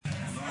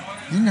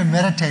You need to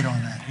meditate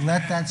on that.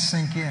 Let that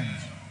sink in.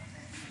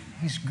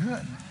 He's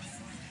good.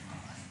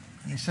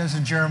 And he says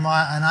in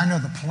Jeremiah, and I know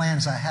the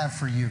plans I have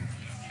for you.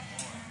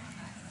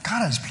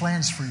 God has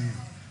plans for you.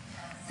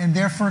 And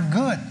they're for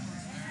good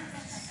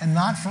and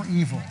not for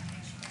evil.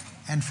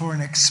 And for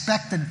an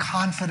expected,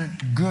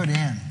 confident, good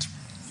end.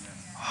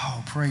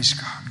 Oh, praise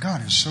God.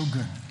 God is so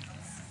good.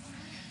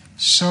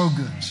 So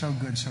good, so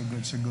good, so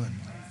good, so good.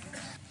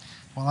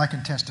 Well, I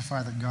can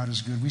testify that God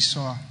is good.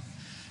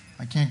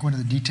 I can't go into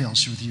the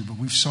details with you, but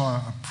we saw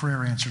a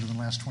prayer answered in the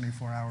last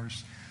 24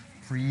 hours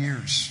for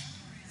years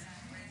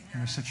in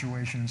a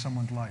situation in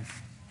someone's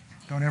life.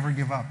 Don't ever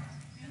give up.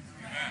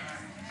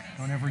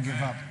 Don't ever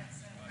give up.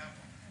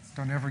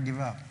 Don't ever give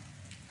up.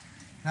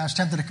 Now, I was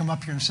tempted to come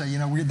up here and say,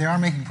 they are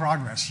making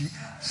progress.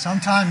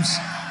 Sometimes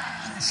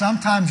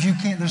you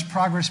can't, there's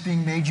progress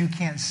being made you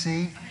can't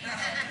see.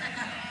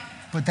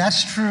 But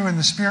that's true in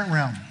the spirit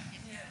realm.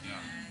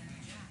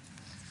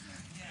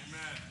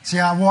 See,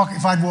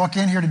 if I'd walk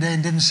in here today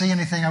and didn't see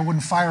anything, I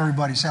wouldn't fire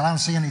everybody. Say, I don't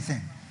see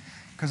anything.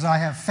 Because I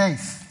have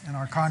faith in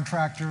our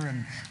contractor,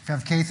 and I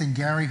have faith in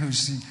Gary,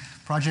 who's the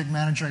project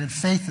manager. I have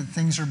faith that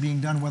things are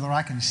being done whether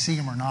I can see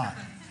them or not.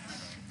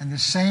 And the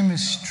same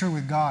is true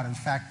with God. In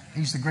fact,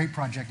 He's the great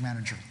project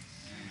manager.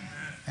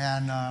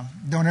 And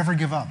don't ever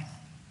give up.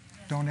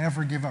 Don't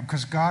ever give up.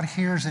 Because God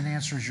hears and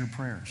answers your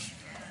prayers.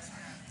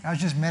 I was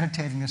just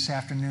meditating this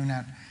afternoon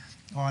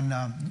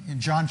in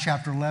John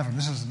chapter 11.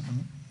 This is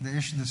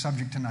the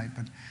subject tonight,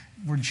 but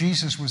where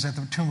Jesus was at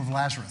the tomb of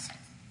Lazarus.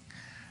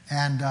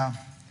 And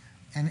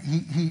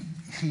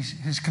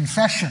his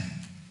confession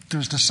to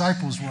his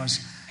disciples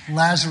was,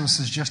 Lazarus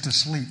is just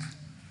asleep.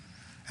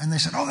 And they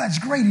said, oh, that's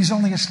great, he's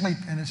only asleep.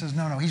 And it says,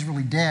 no, he's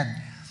really dead.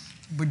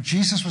 But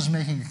Jesus was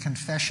making a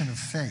confession of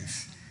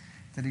faith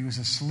that he was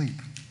asleep.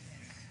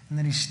 And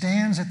then he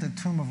stands at the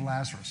tomb of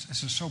Lazarus.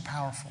 This is so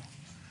powerful.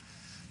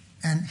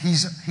 And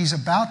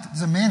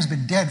the man's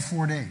been dead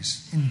 4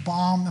 days,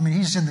 embalmed. I mean,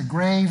 he's in the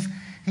grave.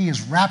 He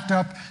is wrapped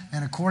up.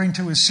 And according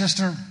to his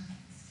sister,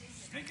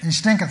 he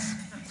stinketh.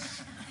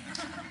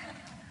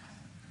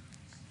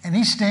 And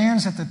he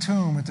stands at the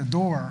tomb, at the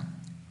door,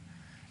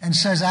 and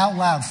says out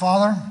loud,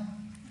 Father,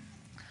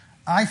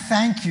 I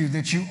thank you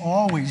that you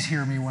always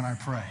hear me when I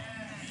pray.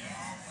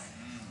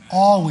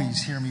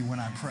 Always hear me when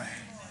I pray.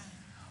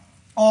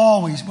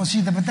 Always. Well,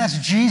 see, but that's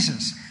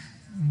Jesus.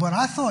 But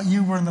I thought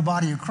you were in the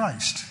body of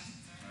Christ.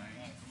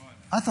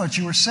 I thought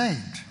you were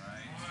saved.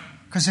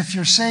 Because if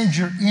you're saved,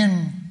 you're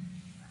in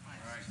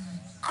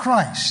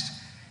Christ.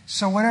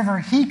 So whatever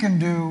He can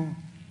do,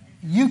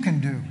 you can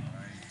do.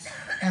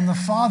 And the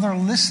Father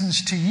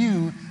listens to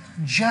you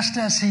just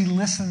as He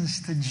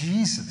listens to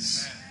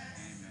Jesus.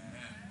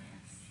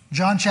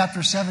 John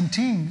chapter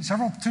 17,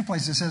 two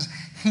places, it says,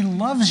 He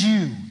loves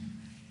you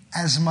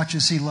as much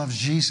as He loves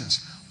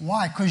Jesus.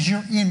 Why? Because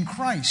you're in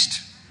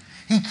Christ.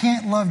 He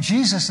can't love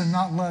Jesus and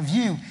not love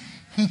you.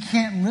 He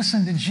can't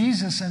listen to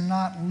Jesus and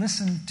not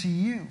listen to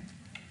you.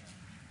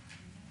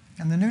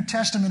 And the New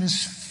Testament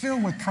is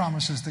filled with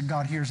promises that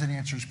God hears and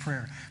answers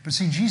prayer. But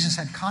see, Jesus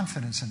had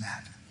confidence in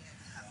that.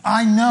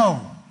 I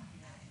know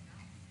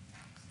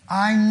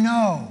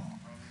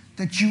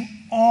that you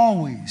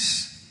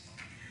always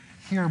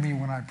hear me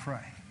when I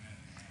pray.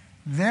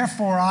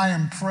 Therefore, I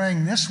am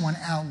praying this one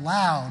out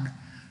loud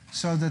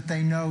so that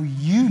they know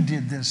you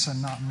did this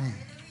and not me.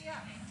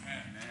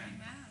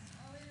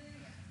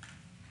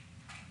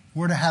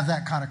 We're to have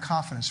that kind of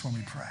confidence when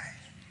we pray.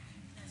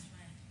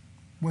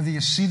 Whether you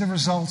see the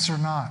results or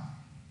not,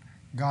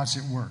 God's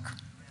at work.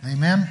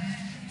 Amen?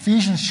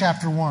 Ephesians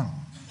chapter 1.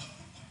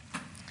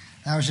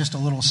 That was just a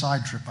little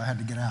side trip I had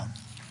to get out.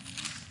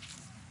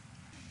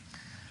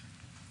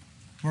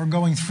 We're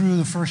going through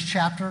the first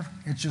chapter.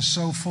 It's just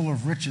so full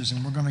of riches,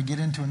 and we're going to get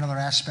into another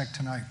aspect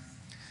tonight.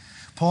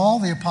 Paul,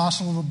 the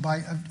apostle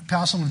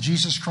of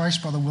Jesus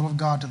Christ by the will of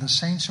God, to the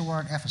saints who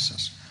are at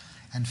Ephesus,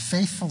 and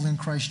faithful in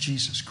Christ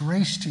Jesus.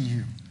 Grace to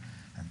you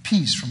and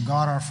peace from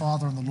God our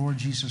Father and the Lord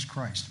Jesus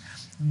Christ.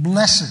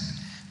 Blessed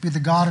be the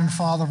God and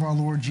Father of our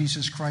Lord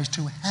Jesus Christ,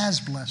 who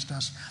has blessed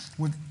us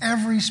with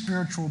every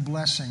spiritual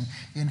blessing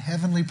in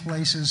heavenly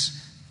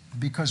places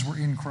because we're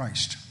in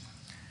Christ.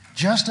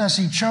 Just as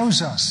He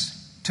chose us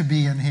to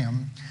be in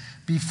Him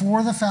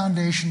before the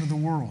foundation of the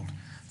world,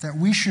 that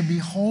we should be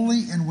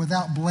holy and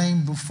without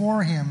blame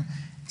before Him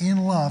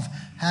in love,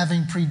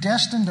 having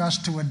predestined us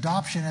to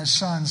adoption as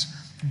sons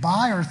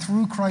by or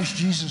through Christ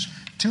Jesus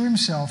to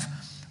Himself,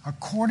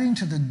 according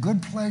to the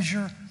good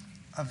pleasure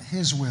of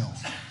His will,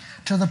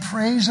 to the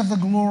praise of the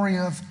glory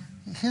of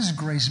His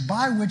grace,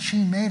 by which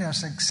He made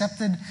us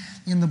accepted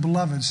in the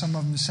beloved. Some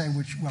of them say,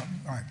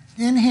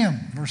 in Him,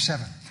 verse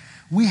 7,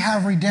 we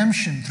have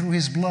redemption through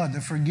His blood,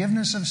 the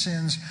forgiveness of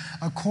sins,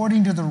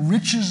 according to the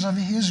riches of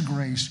His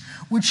grace,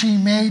 which He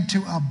made to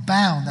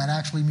abound, that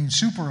actually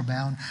means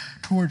superabound,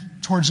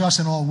 towards us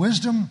in all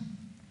wisdom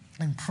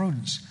and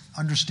prudence,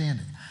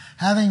 understanding,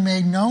 having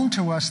made known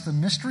to us the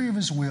mystery of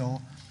His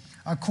will,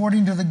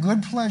 according to the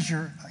good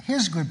pleasure,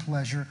 His good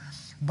pleasure,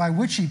 by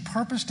which He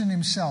purposed in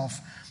Himself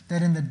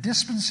that in the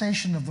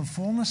dispensation of the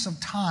fullness of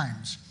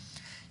times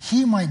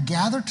he might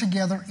gather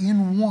together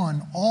in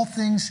one all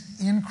things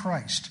in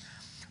Christ,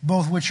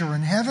 both which are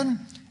in heaven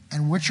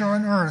and which are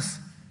on earth,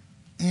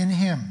 in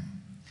him.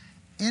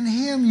 In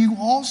him you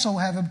also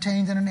have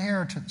obtained an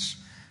inheritance.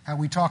 How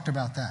we talked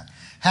about that.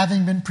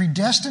 Having been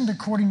predestined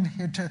according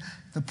to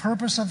the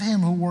purpose of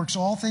him who works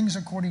all things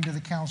according to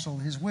the counsel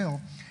of his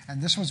will.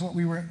 And this is what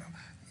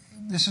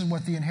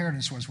the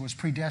inheritance was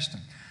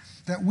predestined.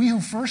 That we who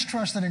first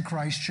trusted in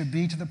Christ should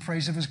be to the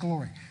praise of his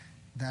glory.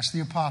 That's the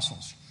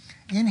apostles.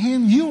 In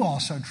him you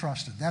also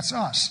trusted. That's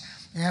us.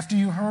 After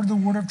you heard the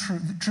word of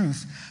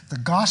truth, the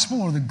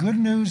gospel or the good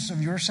news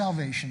of your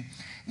salvation,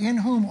 in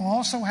whom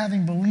also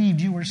having believed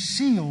you were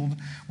sealed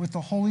with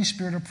the Holy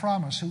Spirit of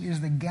promise, who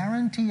is the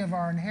guarantee of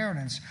our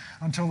inheritance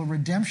until the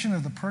redemption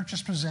of the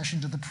purchased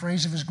possession to the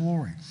praise of his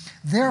glory.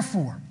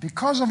 Therefore,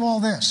 because of all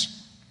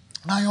this,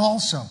 I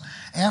also,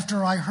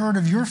 after I heard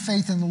of your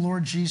faith in the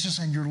Lord Jesus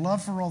and your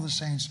love for all the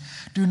saints,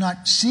 do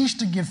not cease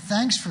to give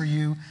thanks for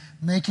you,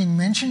 making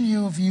mention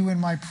of you in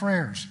my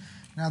prayers.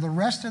 Now, the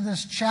rest of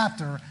this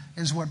chapter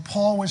is what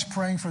Paul was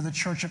praying for the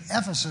church of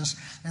Ephesus,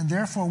 and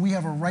therefore we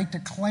have a right to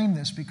claim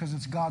this because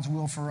it's God's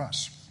will for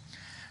us.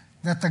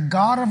 That the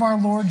God of our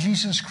Lord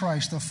Jesus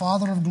Christ, the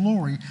Father of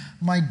glory,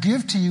 might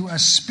give to you a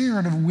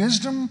spirit of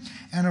wisdom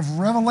and of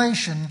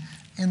revelation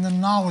in the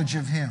knowledge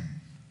of him.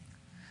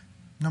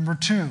 Number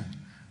 2,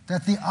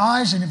 that the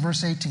eyes, in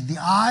verse 18,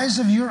 the eyes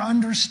of your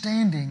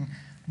understanding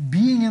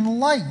being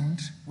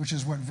enlightened, which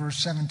is what verse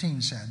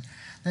 17 said,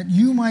 that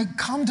you might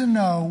come to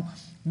know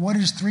what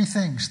is 3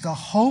 things: the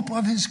hope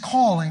of his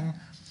calling,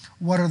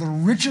 what are the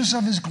riches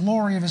of his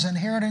glory, of his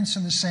inheritance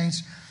in the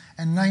saints,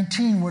 and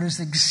 19, what is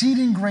the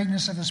exceeding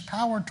greatness of his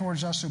power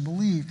towards us who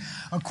believe,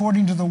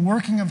 according to the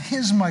working of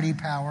his mighty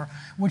power,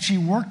 which he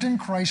worked in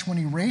Christ when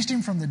he raised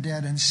him from the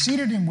dead and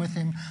seated him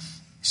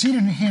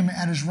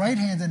at his right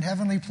hand in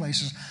heavenly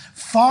places,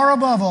 far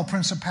above all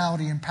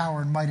principality and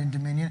power and might and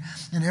dominion,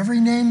 and every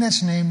name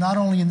that's named, not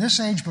only in this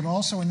age, but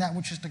also in that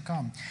which is to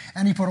come.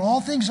 And he put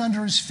all things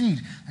under his feet,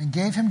 and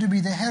gave him to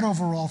be the head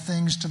over all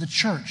things to the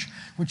church,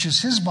 which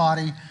is his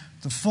body,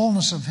 the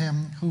fullness of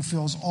him who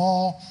fills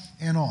all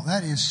in all.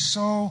 That is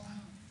so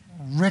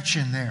rich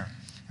in there.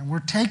 And we're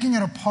taking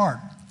it apart,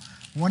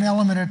 one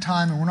element at a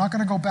time, and we're not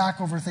going to go back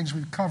over things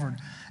we've covered,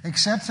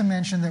 except to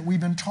mention that we've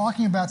been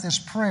talking about this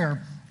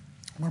prayer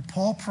where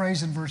Paul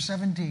prays in verse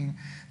 17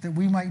 that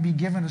we might be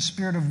given a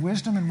spirit of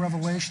wisdom and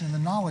revelation in the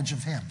knowledge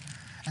of him.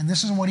 And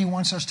this is what he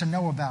wants us to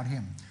know about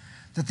him.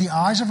 That the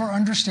eyes of our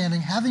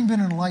understanding, having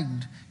been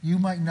enlightened, you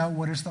might know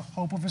what is the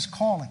hope of his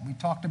calling. We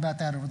talked about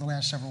that over the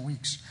last several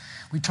weeks.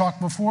 We talked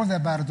before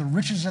that about it, the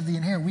riches of the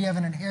inheritance. We have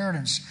an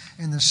inheritance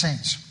in the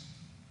saints.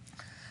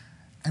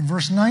 And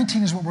verse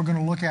 19 is what we're going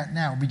to look at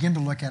now, begin to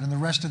look at in the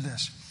rest of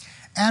this.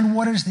 And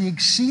what is the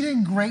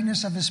exceeding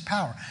greatness of his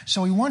power.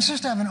 So he wants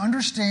us to have an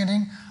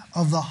understanding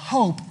of the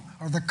hope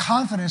or the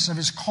confidence of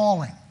his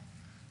calling,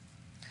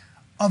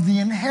 of the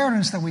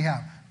inheritance that we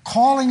have.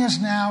 Calling is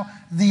now,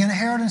 the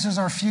inheritance is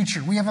our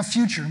future. We have a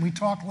future. And we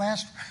talked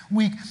last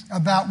week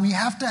about we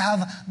have to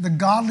have the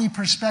godly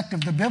perspective.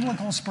 The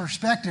biblical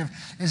perspective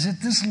is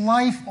that this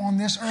life on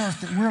this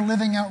earth that we're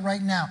living out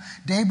right now,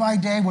 day by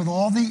day, with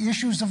all the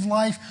issues of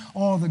life,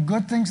 all the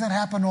good things that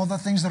happen, all the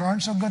things that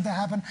aren't so good that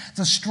happen,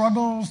 the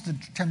struggles, the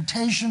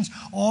temptations,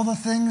 all the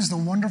things, the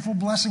wonderful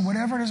blessing,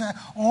 whatever it is,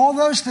 all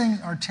those things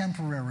are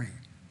temporary.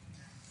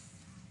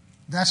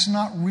 That's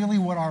not really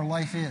what our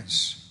life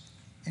is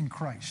in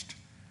Christ.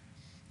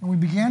 And we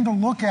began to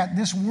look at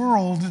this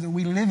world that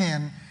we live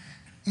in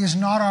is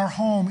not our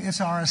home,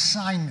 it's our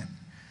assignment.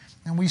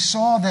 And we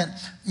saw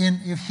that in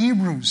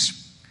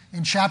Hebrews,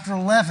 in chapter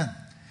 11,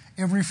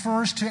 it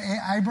refers to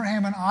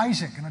Abraham and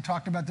Isaac, and I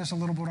talked about this a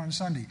little bit on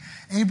Sunday.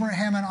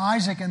 Abraham and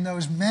Isaac and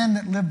those men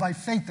that lived by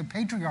faith, the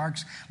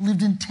patriarchs,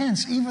 lived in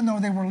tents, even though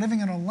they were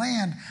living in a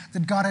land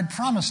that God had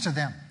promised to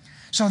them.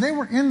 So they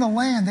were in the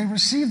land, they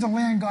received the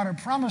land God had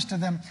promised to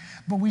them,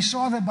 but we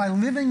saw that by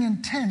living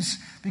in tents,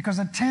 because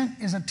a tent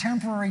is a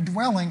temporary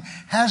dwelling,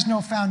 has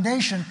no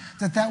foundation,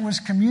 that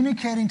was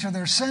communicating to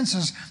their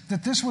senses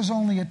that this was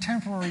only a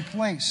temporary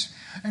place.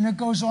 And it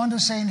goes on to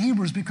say in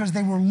Hebrews, because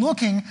they were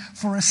looking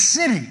for a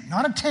city,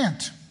 not a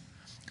tent,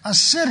 a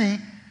city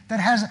that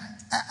has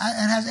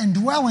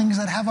dwellings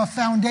that have a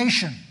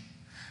foundation.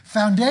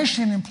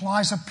 Foundation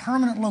implies a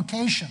permanent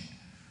location.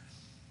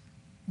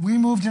 We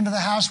moved into the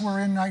house we're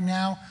in right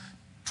now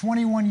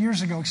 21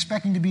 years ago,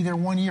 expecting to be there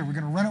 1 year. We're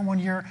going to rent it 1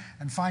 year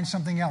and find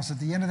something else.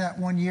 At the end of that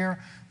 1 year,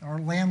 our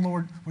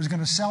landlord was going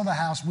to sell the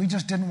house. We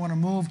just didn't want to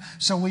move,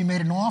 so we made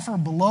an offer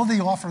below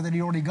the offer that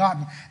he'd already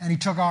gotten, and he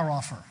took our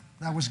offer.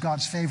 That was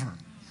God's favor.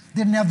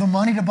 Didn't have the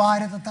money to buy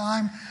it at the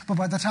time, but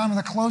by the time of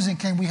the closing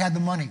came, we had the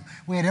money.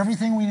 We had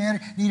everything we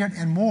needed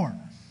and more.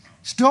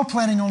 Still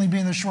planning only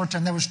being the short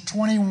term. That was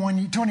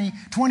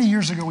 20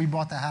 years ago we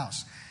bought the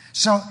house.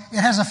 So it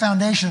has a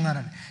foundation on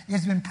it.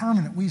 It's been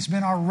permanent. It's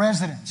been our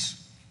residence.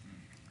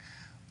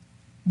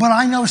 But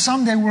I know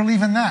someday we're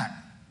leaving that.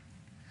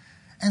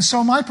 And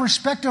so my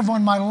perspective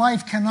on my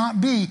life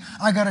cannot be,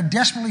 I got to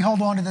desperately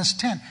hold on to this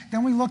tent.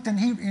 Then we looked in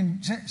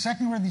 2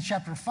 Corinthians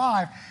chapter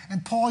 5,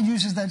 and Paul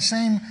uses that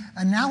same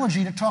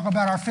analogy to talk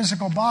about our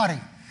physical body,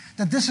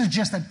 that this is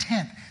just a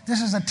tent.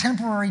 This is a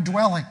temporary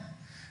dwelling.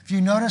 If you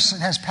notice,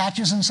 it has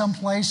patches in some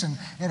place, and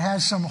it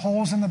has some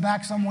holes in the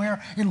back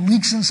somewhere. It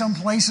leaks in some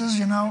places,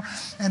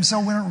 And so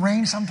when it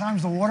rains,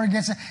 sometimes the water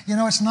gets in.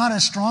 It's not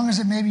as strong as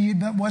it maybe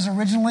was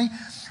originally.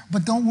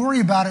 But don't worry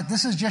about it.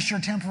 This is just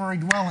your temporary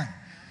dwelling.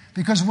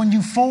 Because when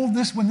you fold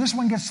this, when this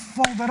one gets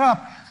folded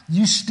up,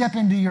 you step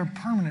into your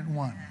permanent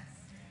one.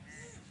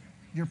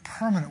 Your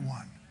permanent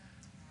one.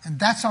 And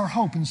that's our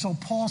hope. And so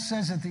Paul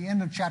says at the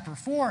end of chapter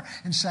 4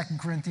 in 2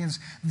 Corinthians,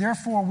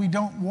 therefore we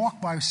don't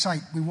walk by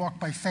sight, we walk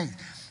by faith.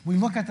 We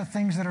look at the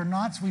things that are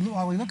not, we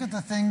look at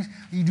the things,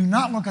 you do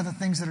not look at the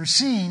things that are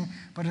seen,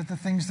 but at the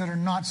things that are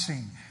not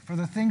seen. For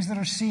the things that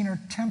are seen are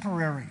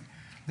temporary.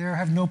 They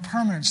have no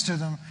permanence to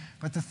them.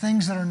 But the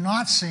things that are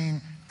not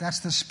seen, that's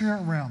the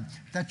spirit realm.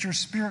 That's your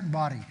spirit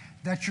body.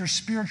 That's your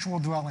spiritual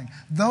dwelling.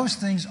 Those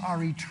things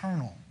are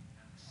eternal.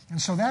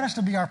 And so that has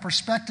to be our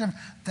perspective.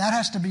 That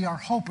has to be our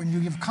hope. And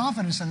you give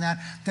confidence in that.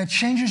 That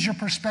changes your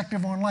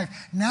perspective on life.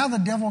 Now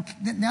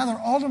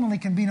there ultimately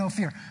can be no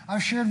fear.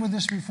 I've shared with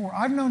this before.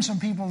 I've known some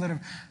people that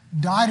have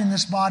died in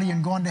this body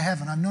and gone to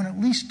heaven. I've known at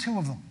least 2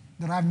 of them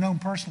that I've known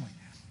personally.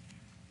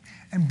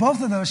 In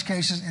both of those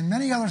cases, and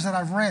many others that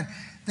I've read,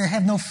 they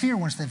have no fear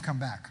once they've come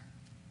back.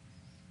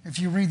 If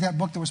you read that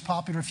book that was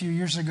popular a few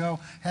years ago,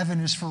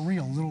 Heaven is for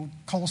Real, little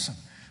Colson,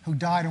 who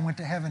died and went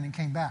to heaven and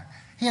came back.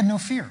 He had no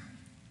fear.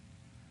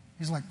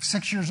 He's like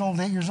 6 years old,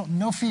 8 years old,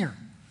 no fear.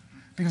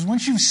 Because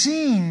once you've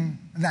seen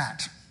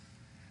that,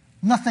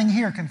 nothing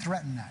here can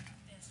threaten that.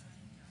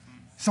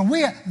 So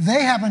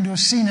they happen to have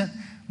seen it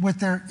with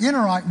their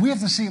inner eye. We have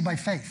to see it by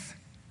faith.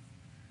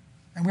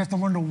 And we have to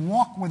learn to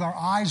walk with our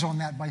eyes on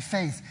that by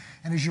faith.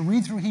 And as you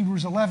read through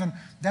Hebrews 11,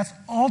 that's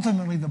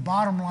ultimately the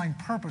bottom line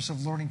purpose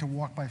of learning to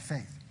walk by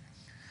faith.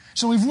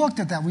 So we've looked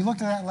at that. We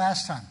looked at that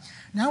last time.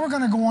 Now we're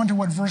going to go on to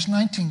what verse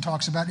 19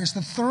 talks about. It's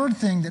the third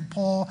thing that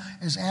Paul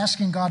is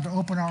asking God to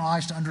open our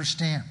eyes to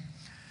understand.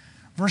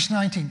 Verse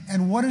 19,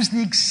 and what is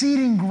the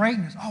exceeding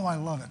greatness? Oh, I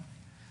love it.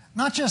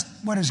 Not just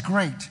what is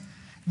great.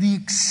 The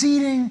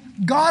exceeding,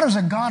 God is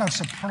a God of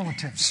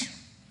superlatives.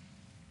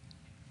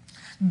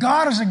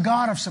 God is a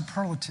God of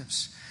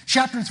superlatives.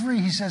 Chapter 3,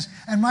 he says,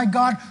 and my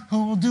God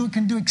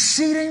can do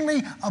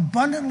exceedingly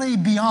abundantly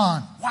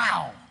beyond.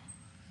 Wow.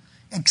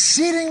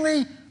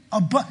 Exceedingly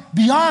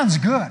beyond's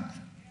good.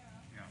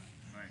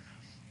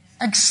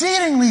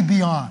 Exceedingly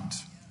beyond.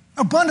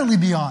 Abundantly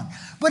beyond.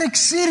 But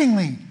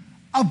exceedingly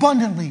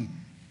abundantly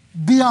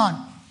beyond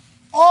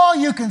all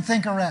you can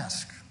think or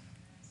ask.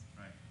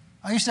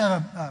 I used to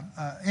have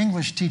an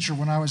English teacher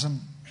when I was in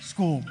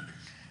school,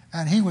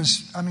 and he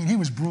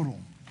was brutal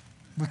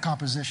with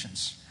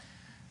compositions.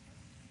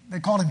 They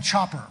called him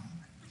Chopper,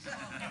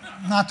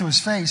 not to his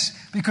face,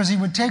 because he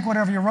would take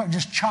whatever you wrote and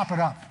just chop it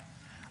up.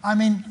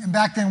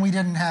 Back then we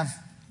didn't have,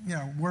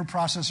 word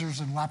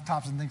processors and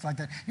laptops and things like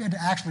that. You had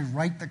to actually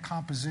write the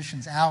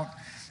compositions out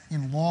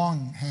in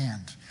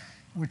longhand,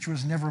 which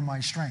was never my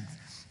strength.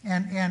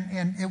 And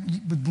it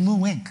with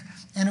blue ink,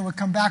 and it would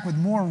come back with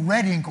more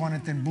red ink on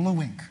it than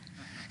blue ink.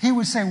 He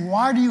would say,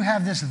 "Why do you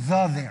have this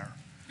the there?"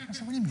 I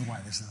said, "What do you mean why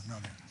this is the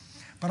there?"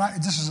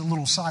 But this is a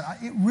little side.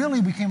 It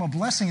really became a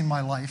blessing in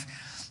my life,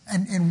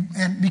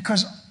 and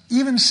because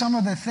even some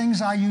of the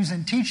things I use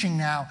in teaching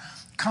now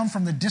come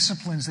from the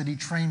disciplines that he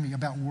trained me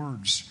about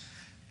words,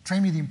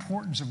 trained me the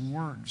importance of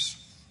words.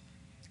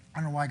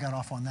 I don't know why I got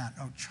off on that.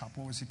 Oh, Chop,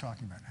 what was he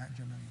talking about?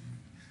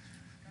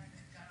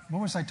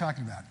 What was I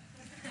talking about?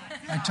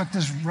 I took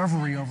this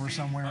reverie over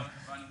somewhere.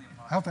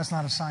 I hope that's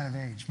not a sign of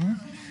age.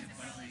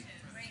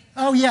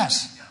 Oh,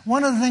 yes.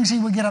 One of the things he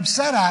would get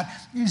upset at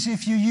is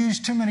if you use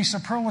too many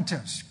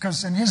superlatives,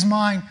 because in his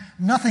mind,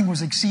 nothing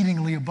was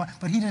exceedingly abundant,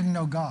 but he didn't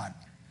know God.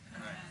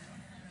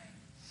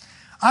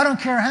 I don't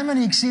care how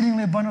many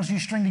exceedingly abundance you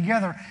string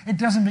together, it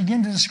doesn't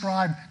begin to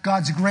describe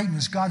God's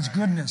greatness, God's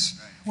goodness,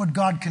 what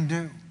God can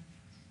do.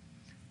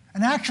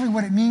 And actually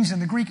what it means in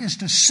the Greek is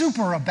to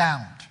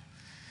superabound.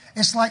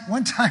 It's like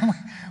one time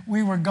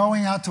we were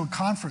going out to a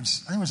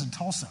conference, I think it was in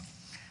Tulsa,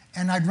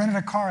 and I'd rented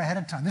a car ahead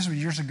of time. This was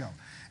years ago.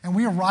 And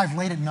we arrived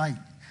late at night.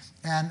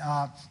 And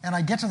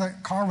I get to the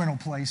car rental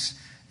place,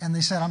 and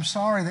they said, "I'm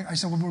sorry." I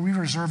said, "Well, we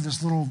reserved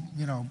this little,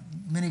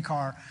 mini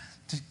car."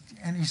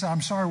 And he said,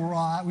 "I'm sorry,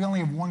 we only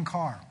have one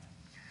car.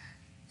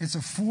 It's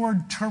a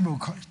Ford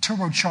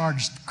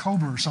turbocharged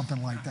Cobra or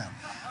something like that."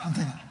 I'm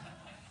thinking,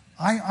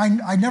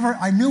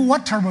 I knew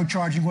what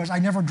turbocharging was.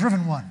 I'd never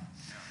driven one.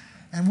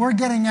 And we're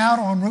getting out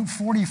on Route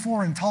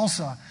 44 in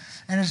Tulsa,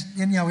 and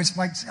it's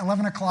like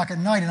 11 o'clock at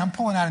night, and I'm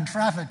pulling out in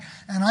traffic,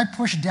 and I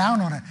pushed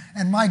down on it,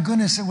 and my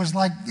goodness, it was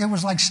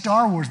like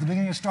Star Wars, the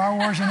beginning of Star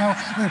Wars,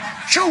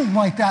 choo,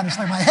 like that. It's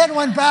like my head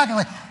went back,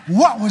 and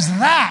what was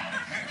that?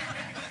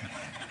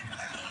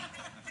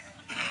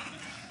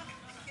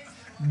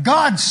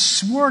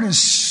 God's word is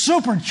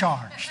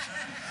supercharged.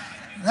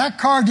 That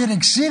car did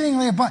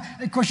exceedingly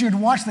abundant. Of course, you'd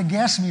watch the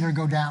gas meter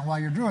go down while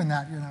you're doing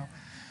that,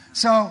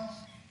 So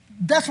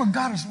that's what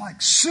God is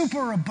like,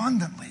 super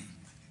abundantly.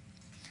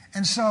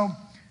 And so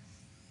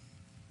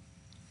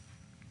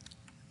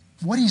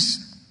what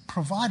he's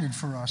provided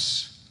for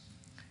us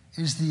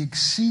is the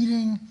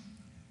exceeding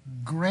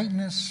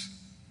greatness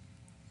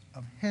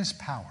of his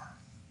power.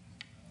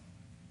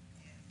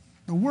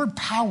 The word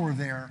power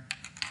there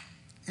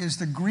is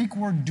the Greek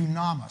word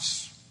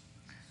dunamis,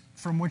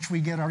 from which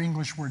we get our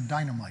English word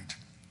dynamite.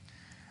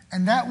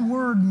 And that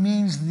word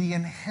means the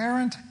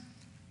inherent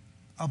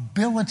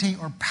ability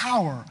or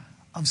power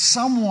of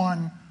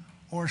someone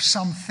or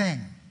something.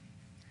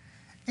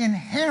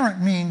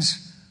 Inherent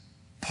means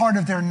part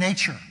of their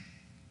nature.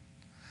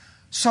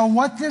 So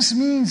what this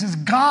means is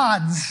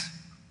God's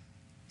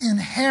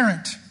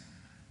inherent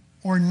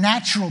or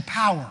natural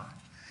power,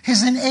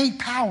 his innate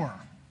power.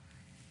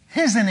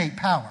 His innate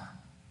power.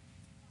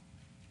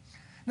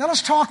 Now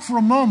let's talk for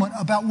a moment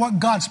about what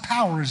God's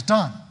power has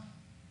done.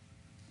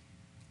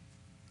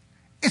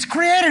 It's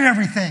created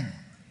everything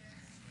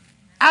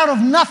out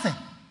of nothing.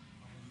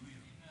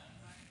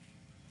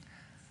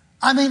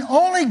 I mean,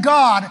 only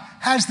God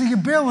has the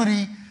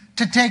ability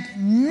to take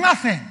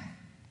nothing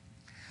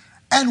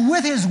and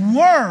with his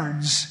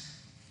words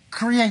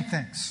create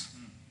things.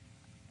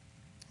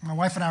 My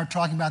wife and I were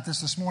talking about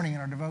this morning in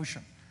our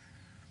devotion.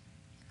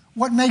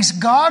 What makes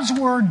God's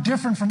word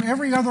different from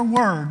every other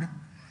word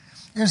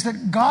is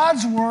that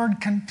God's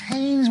word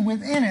contains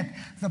within it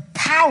the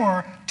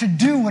power to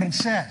do what it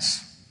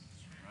says.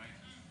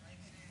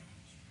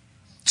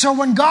 So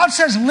when God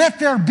says, let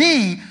there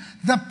be,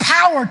 the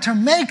power to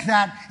make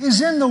that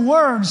is in the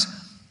words,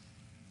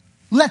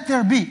 let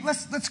there be.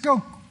 Let's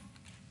go.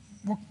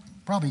 We'll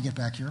probably get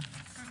back here.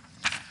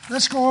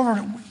 Let's go over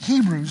to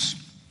Hebrews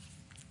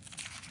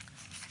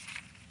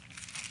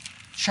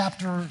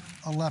chapter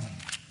 11.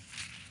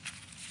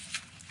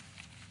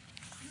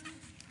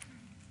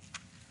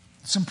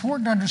 It's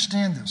important to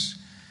understand this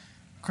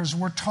because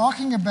we're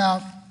talking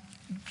about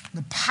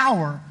the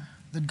power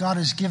that God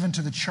has given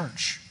to the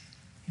church.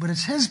 But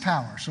it's his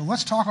power. So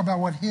let's talk about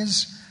what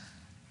his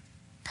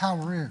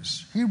power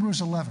is.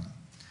 Hebrews 11,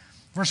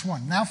 verse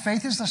 1. Now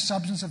faith is the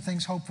substance of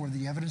things hoped for,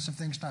 the evidence of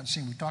things not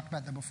seen. We talked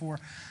about that before.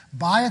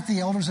 By it the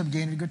elders have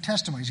gained a good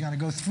testimony. He's going to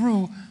go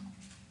through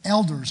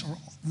elders, or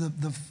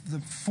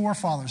the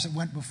forefathers that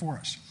went before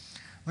us.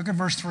 Look at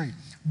verse 3.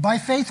 By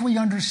faith we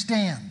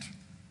understand.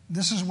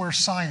 This is where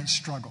science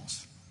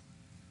struggles.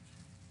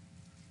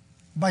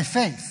 By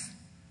faith,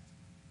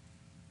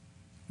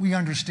 we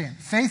understand.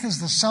 Faith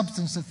is the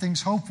substance that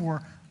things hope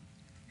for,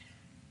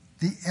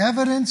 the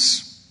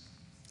evidence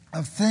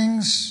of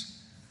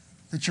things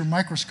that your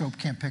microscope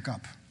can't pick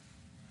up.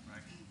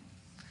 Right.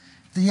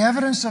 The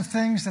evidence of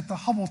things that the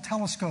Hubble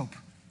telescope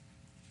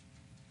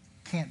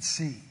can't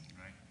see.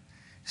 Right.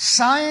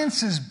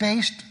 Science is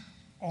based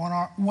on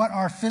what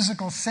our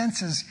physical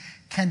senses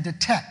can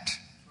detect.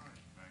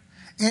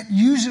 It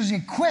uses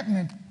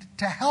equipment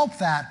to help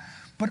that,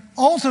 but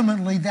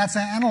ultimately that's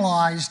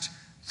analyzed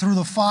through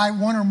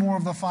one or more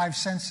of the five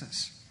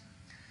senses.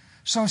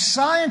 So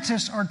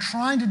scientists are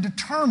trying to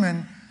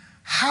determine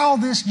how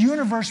this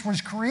universe was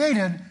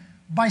created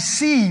by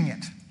seeing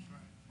it.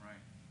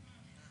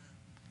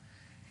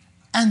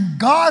 And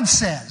God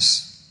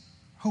says,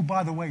 who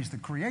by the way is the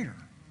creator,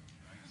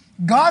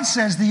 God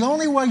says the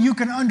only way you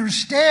can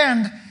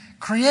understand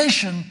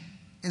creation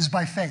is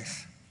by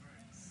faith.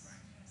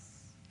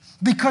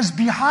 Because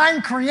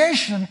behind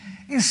creation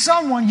is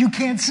someone you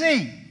can't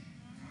see.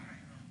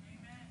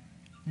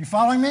 You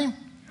following me?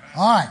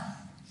 All right.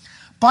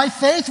 By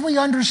faith we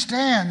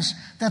understand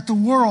that the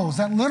worlds,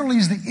 that literally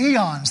is the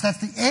eons, that's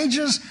the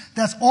ages,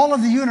 that's all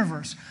of the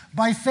universe.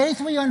 By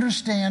faith we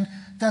understand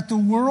that the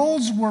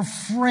worlds were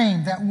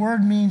framed. That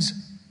word means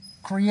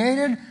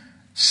created,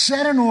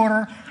 set in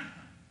order,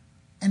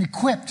 and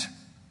equipped.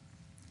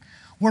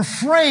 Were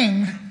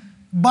framed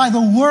by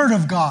the Word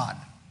of God.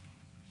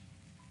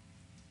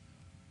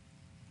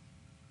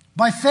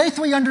 By faith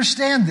we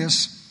understand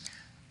this,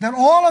 that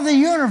all of the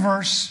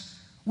universe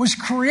was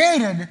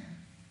created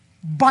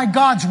by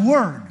God's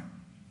Word.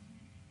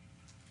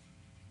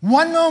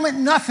 One moment,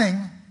 nothing.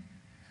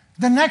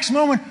 The next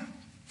moment,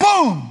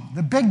 boom,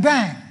 the Big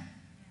Bang.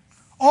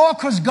 All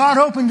because God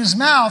opened his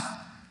mouth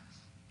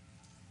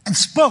and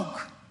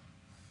spoke.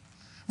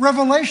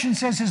 Revelation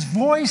says his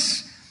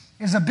voice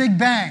is a big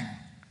bang.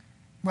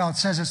 Well, it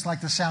says it's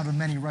like the sound of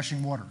many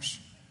rushing waters.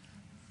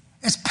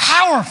 It's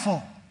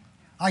powerful.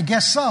 I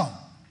guess so.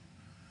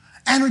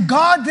 And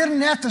God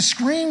didn't have to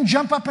scream,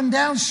 jump up and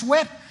down,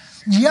 sweat,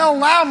 yell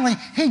loudly.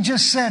 He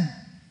just said,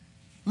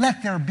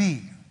 let there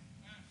be.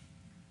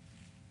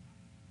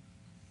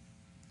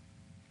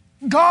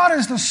 God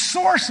is the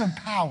source of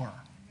power.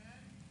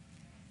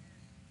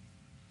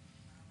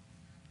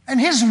 And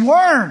his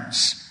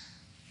words,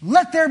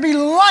 let there be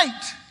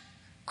light,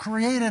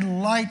 created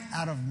light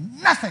out of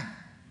nothing.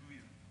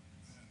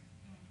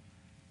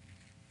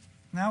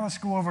 Now let's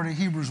go over to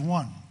Hebrews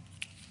 1.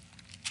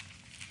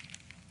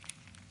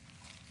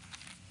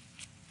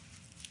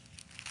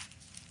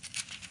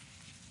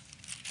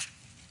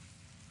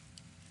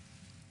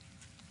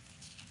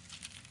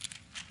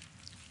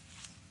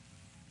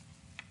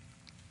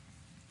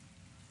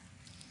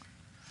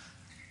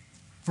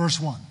 Verse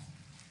 1.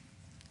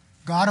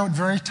 God, who at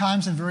various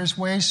times and various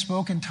ways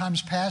spoke in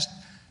times past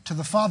to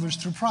the fathers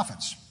through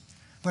prophets.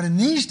 But in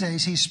these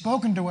days he's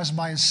spoken to us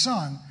by his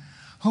Son,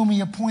 whom he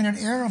appointed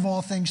heir of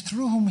all things,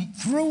 through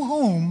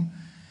whom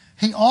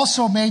he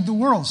also made the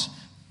worlds.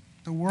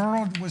 The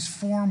world was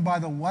formed by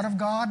the what of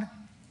God? Word.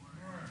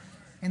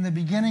 In the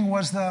beginning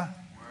was the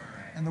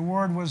Word. And the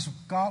Word was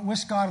God,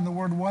 with God, and the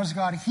Word was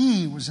God.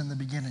 He was in the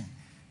beginning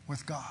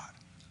with God.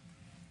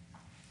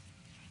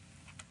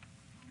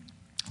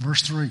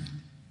 Verse 3.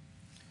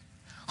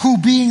 Who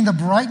being the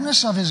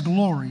brightness of his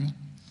glory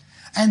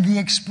and the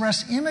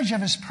express image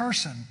of his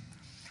person,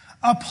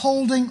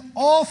 upholding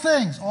all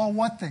things. All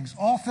what things?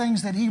 All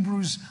things that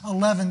Hebrews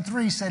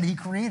 11:3 said he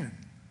created.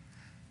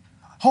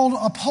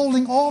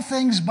 Upholding all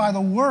things by the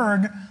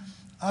word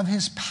of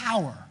his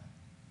power.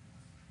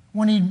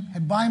 When he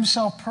had by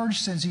himself purged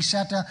sins, he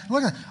sat down.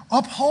 Look at that.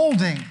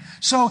 Upholding.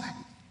 So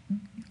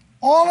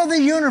all of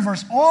the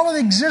universe, all of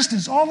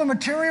existence, all the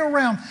material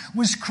realm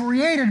was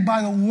created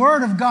by the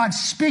word of God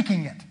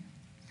speaking it.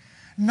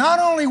 Not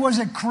only was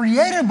it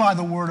created by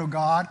the word of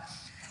God,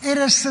 it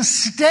is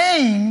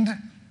sustained,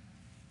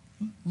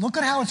 look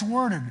at how it's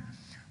worded,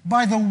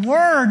 by the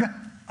word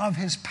of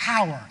his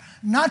power.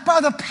 Not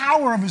by the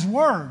power of his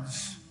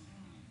words.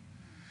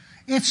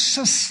 It's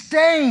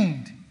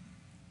sustained.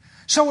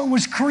 So it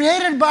was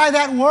created by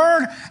that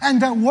word,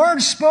 and that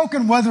word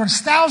spoken, whether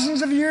it's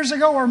thousands of years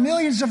ago or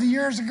millions of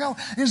years ago,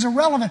 is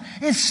irrelevant.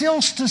 It's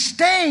still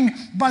sustained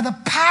by the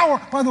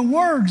power, by the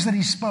words that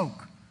he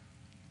spoke.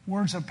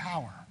 Words of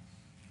power.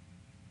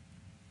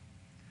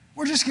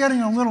 We're just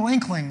getting a little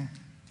inkling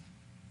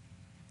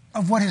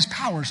of what his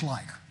power's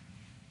like.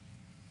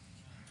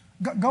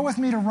 Go with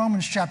me to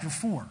Romans chapter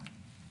 4.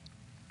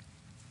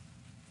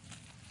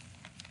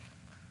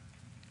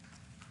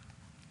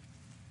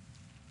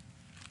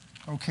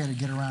 Okay to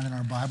get around in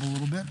our Bible a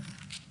little bit.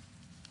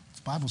 It's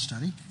Bible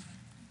study.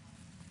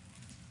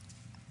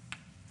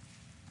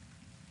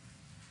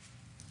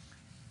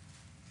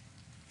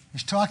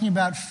 He's talking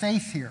about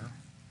faith here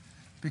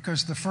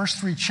because the first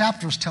 3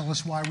 chapters tell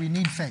us why we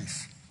need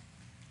faith.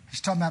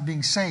 He's talking about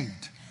being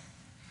saved.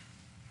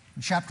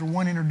 And chapter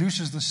 1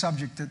 introduces the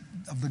subject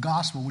of the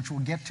gospel, which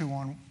we'll get to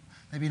on,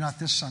 maybe not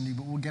this Sunday,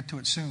 but we'll get to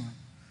it soon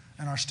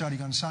in our study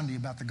on Sunday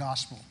about the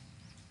gospel.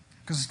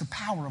 Because it's the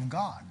power of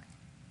God.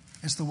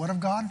 It's the what of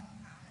God?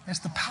 It's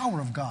the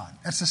power of God.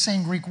 That's the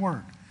same Greek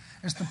word.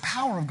 It's the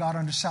power of God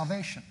unto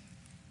salvation.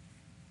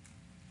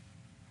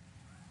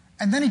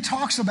 And then he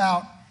talks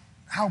about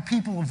how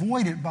people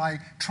avoid it by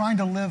trying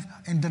to live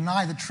and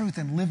deny the truth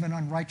and live in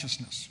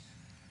unrighteousness.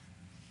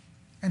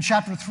 In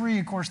chapter 3,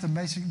 of course, the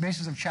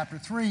basis of chapter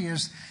 3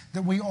 is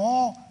that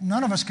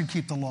none of us could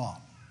keep the law.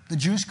 The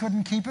Jews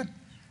couldn't keep it,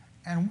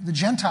 and the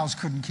Gentiles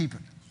couldn't keep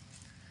it.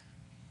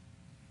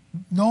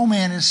 No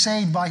man is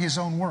saved by his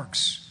own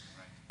works,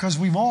 because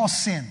we've all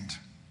sinned.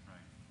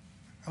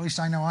 At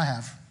least I know I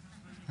have.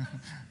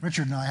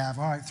 Richard and I have.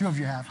 All right, 2 of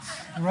you have.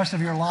 The rest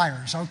of you are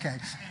liars. Okay.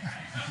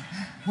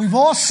 We've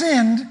all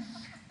sinned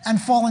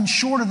and fallen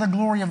short of the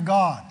glory of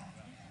God,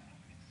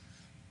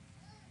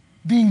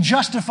 being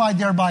justified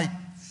thereby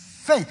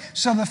faith.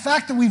 So the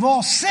fact that we've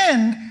all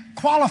sinned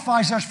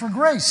qualifies us for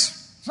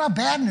grace. It's not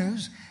bad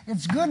news.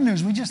 It's good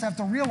news. We just have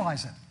to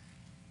realize it.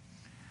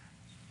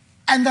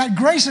 And that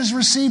grace is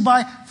received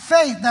by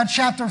faith. That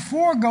chapter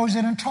 4 goes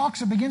in and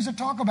begins to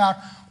talk about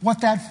what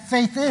that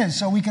faith is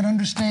so we can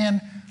understand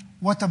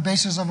what the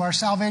basis of our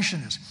salvation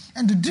is.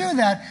 And to do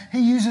that, he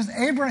uses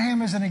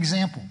Abraham as an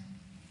example.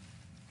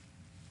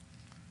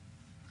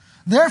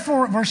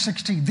 Therefore, verse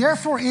 16,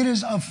 therefore it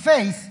is of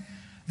faith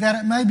that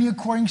it may be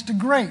according to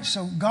grace.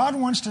 So God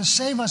wants to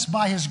save us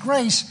by his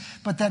grace,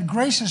 but that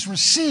grace is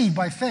received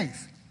by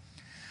faith.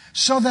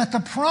 So that the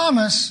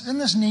promise, isn't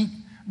this neat?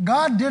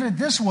 God did it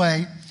this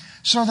way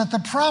so that the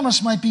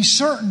promise might be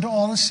certain to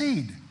all the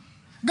seed.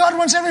 God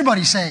wants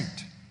everybody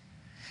saved.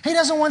 He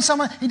doesn't want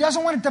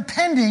it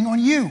depending on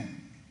you.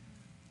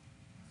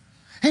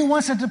 He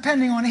wants it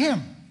depending on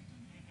him.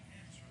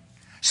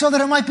 So that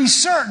it might be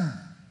certain,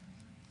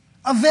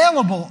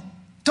 available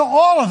to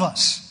all of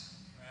us.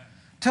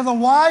 To the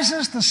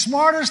wisest, the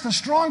smartest, the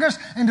strongest,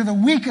 and to the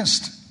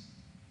weakest.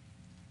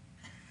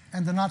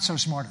 And the not so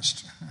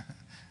smartest.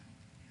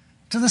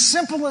 To the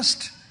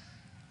simplest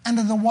and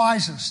to the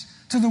wisest.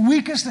 To the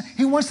weakest.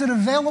 He wants it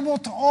available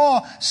to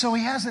all, so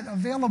he has it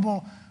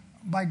available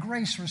by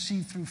grace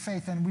received through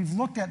faith. And we've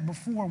looked at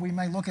before, we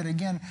may look at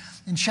again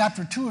in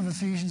chapter 2 of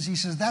Ephesians. He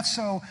says that's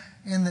so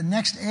in the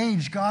next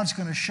age God's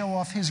going to show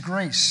off his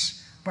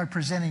grace by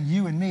presenting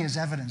you and me as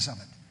evidence of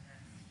it.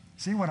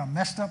 See what a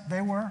messed up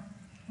they were?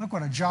 Look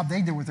what a job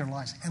they did with their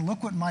lives. And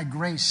look what my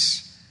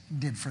grace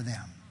did for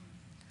them.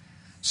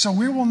 So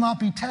we will not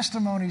be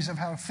testimonies of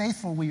how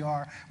faithful we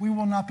are. We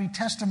will not be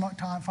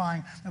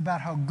testifying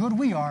about how good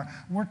we are.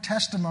 We're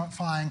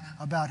testifying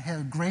about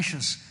how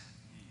gracious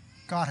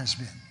God has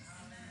been.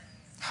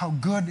 How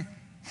good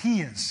he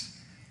is.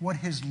 What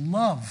his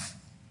love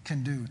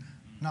can do,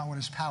 not what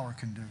his power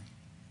can do.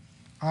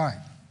 All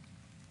right.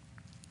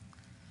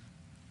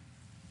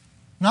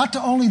 not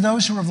to only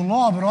those who are of the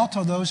law, but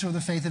also those who are of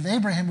the faith of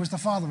Abraham, who was the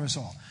father of us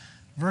all.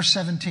 Verse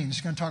 17, it's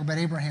going to talk about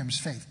Abraham's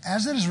faith.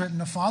 As it is written,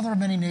 the father of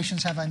many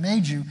nations have I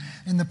made you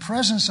in the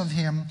presence of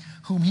him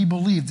whom he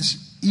believed,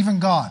 this, even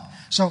God.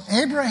 So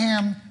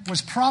Abraham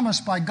was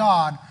promised by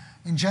God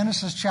in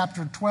Genesis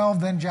chapter 12,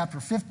 then chapter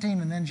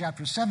 15, and then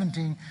chapter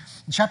 17. In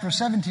chapter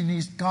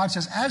 17, God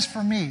says, as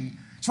for me,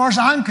 as far as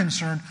I'm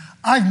concerned,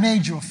 I've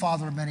made you a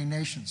father of many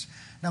nations.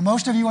 Now,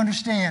 most of you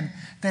understand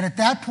that at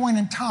that point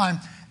in time,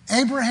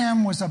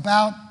 Abraham was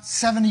about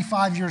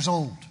 75 years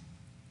old.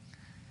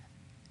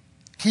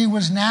 He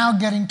was now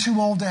getting too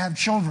old to have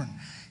children.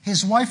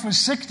 His wife was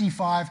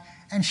 65,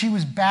 and she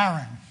was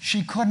barren.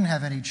 She couldn't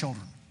have any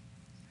children.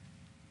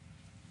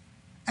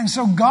 And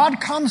so God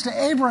comes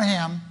to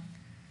Abraham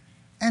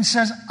and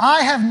says,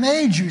 I have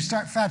made you,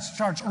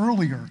 starts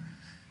earlier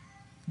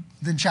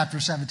than chapter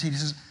 17. He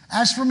says,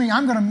 as for me,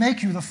 I'm going to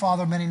make you the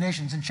father of many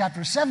nations. In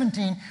chapter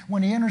 17,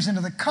 when he enters into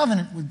the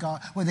covenant with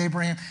God, with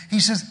Abraham, he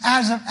says,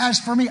 as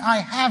for me, I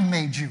have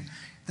made you.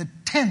 The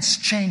tense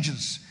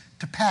changes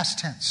to past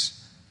tense.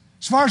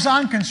 As far as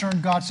I'm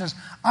concerned, God says,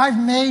 I've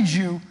made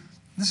you.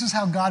 This is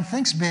how God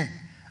thinks big.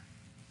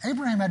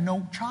 Abraham had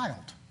no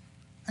child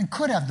and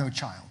could have no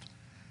child.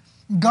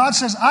 God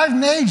says, I've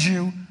made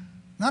you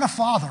not a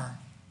father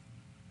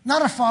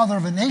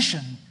of a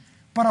nation,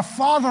 but a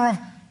father of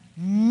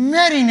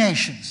many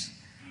nations.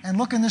 And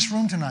look in this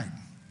room tonight.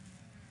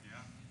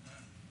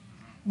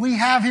 We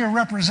have here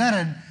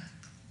represented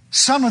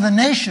some of the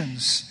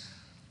nations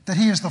that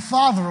he is the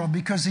father of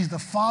because he's the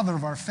father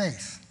of our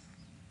faith.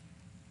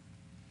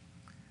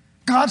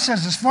 God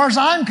says, as far as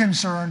I'm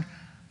concerned,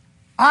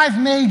 I've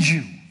made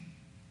you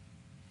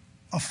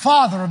a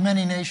father of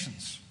many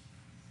nations.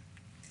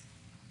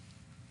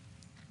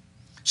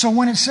 So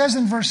when it says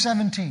in verse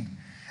 17,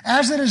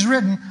 as it is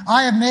written,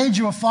 I have made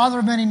you a father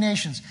of many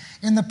nations,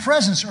 in the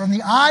presence or in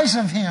the eyes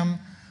of him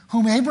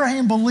whom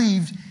Abraham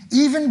believed,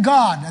 even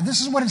God. Now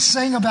this is what it's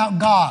saying about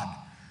God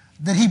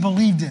that he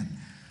believed in.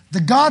 The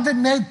God that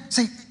made,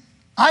 see,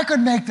 I could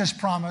make this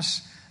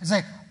promise and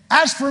say,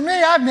 as for me,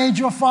 I've made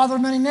you a father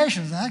of many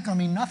nations. That's going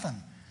to mean nothing.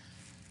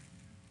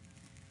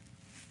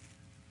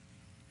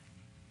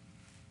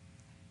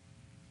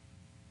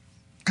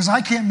 Because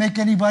I can't make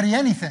anybody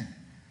anything.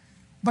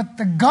 But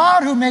the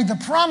God who made the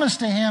promise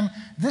to him,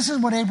 this is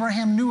what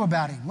Abraham knew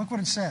about him. Look what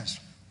it says.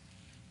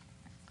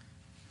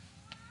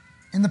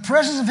 In the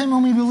presence of him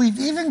whom he believed,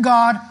 even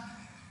God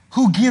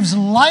who gives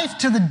life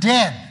to the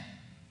dead.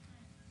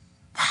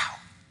 Wow.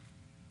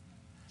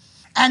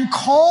 And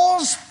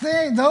calls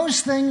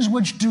those things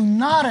which do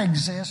not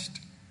exist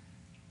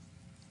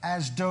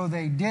as though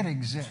they did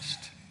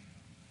exist.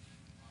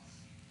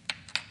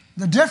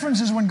 The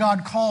difference is when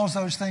God calls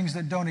those things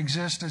that don't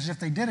exist as if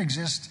they did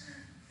exist,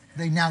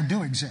 they now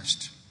do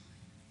exist.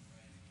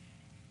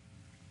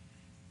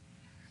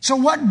 So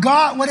what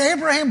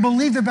Abraham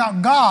believed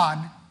about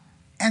God,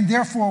 and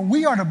therefore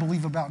we are to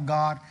believe about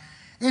God,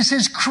 is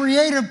his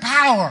creative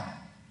power.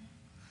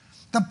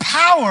 The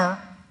power,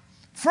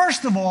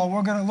 first of all,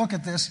 we're going to look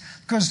at this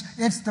because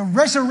it's the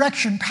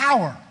resurrection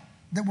power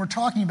that we're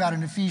talking about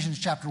in Ephesians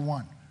chapter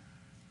 1.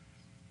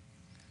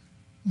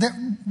 That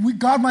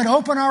God might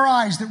open our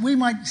eyes, that we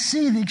might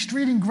see the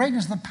exceeding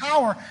greatness of the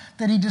power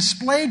that he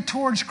displayed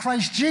towards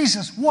Christ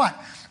Jesus. What?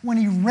 When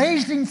he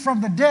raised him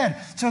from the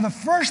dead. So the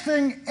first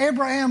thing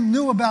Abraham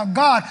knew about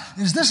God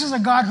is this is a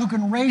God who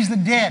can raise the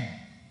dead.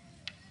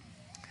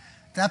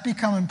 That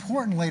become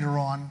important later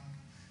on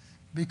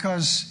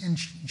because in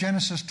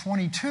Genesis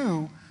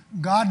 22,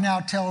 God now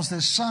tells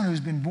this son who's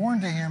been born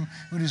to him,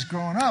 who has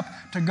grown up,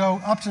 to go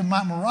up to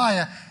Mount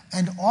Moriah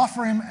and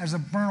offer him as a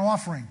burnt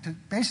offering, to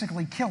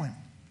basically kill him.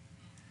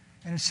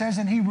 And it says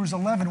in Hebrews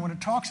 11, when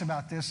it talks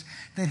about this,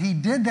 that he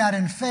did that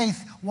in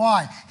faith.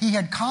 Why? He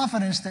had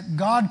confidence that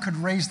God could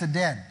raise the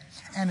dead.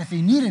 And if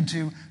he needed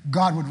to,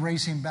 God would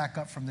raise him back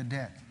up from the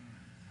dead.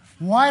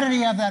 Why did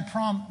he have that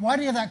Why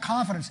did he have that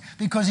confidence?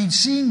 Because he'd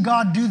seen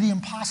God do the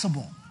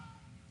impossible.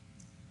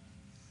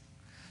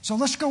 So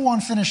let's go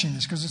on finishing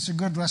this because it's a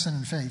good lesson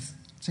in faith.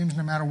 It seems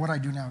no matter what I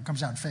do now, it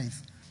comes out in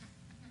faith.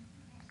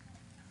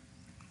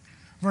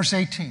 Verse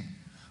 18.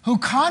 Who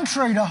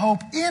contrary to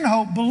hope, in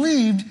hope,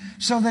 believed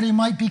so that he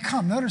might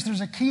become. Notice there's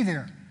a key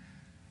there.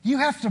 You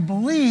have to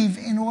believe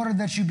in order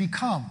that you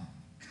become.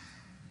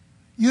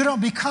 You don't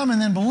become and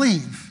then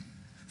believe.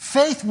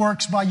 Faith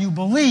works by you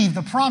believe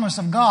the promise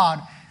of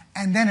God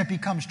and then it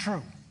becomes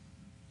true.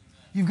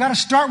 You've got to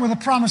start with the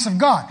promise of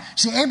God.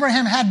 See,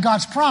 Abraham had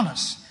God's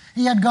promise.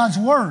 He had God's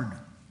word.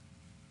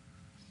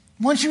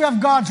 Once you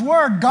have God's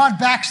word, God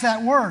backs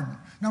that word.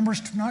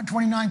 Numbers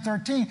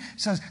 29:13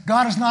 says,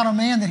 God is not a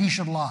man that he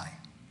should lie,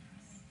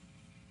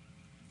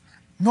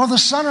 nor the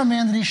son of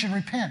man that he should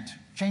repent,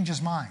 change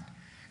his mind.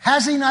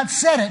 Has he not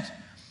said it,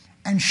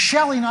 and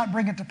shall he not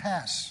bring it to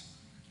pass?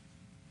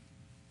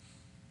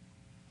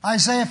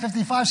 Isaiah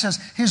 55 says,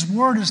 his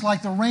word is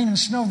like the rain and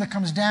snow that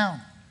comes down.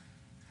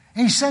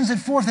 And he sends it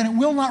forth, and it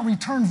will not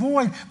return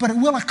void, but it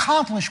will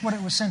accomplish what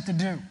it was sent to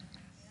do.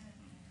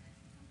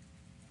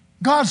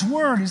 God's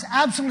word is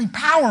absolutely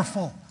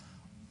powerful.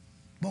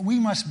 But we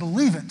must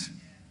believe it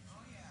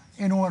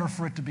in order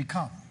for it to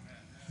become.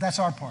 That's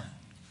our part.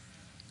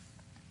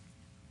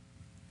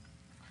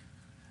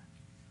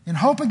 In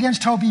hope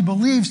against hope, he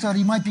believes that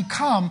he might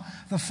become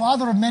the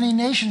father of many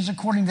nations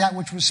according to that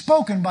which was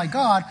spoken by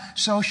God,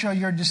 so shall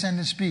your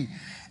descendants be.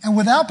 And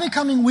without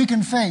becoming weak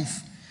in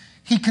faith,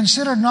 he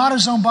considered not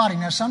his own body.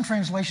 Now, some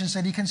translations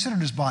said he considered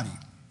his body.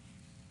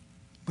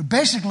 But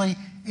basically,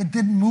 it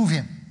didn't move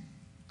him.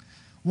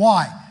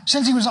 Why?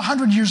 Since he was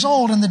 100 years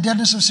old in the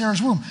deadness of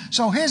Sarah's womb.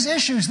 So his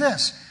issue is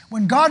this.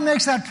 When God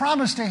makes that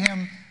promise to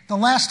him the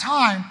last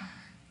time,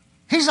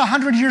 he's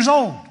 100 years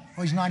old.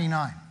 Well, he's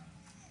 99.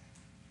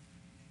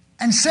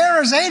 And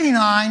Sarah's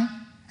 89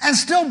 and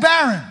still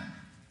barren.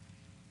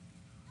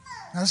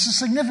 Now, this is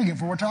significant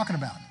for what we're talking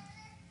about.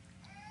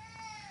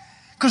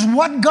 Because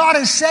what God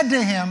has said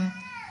to him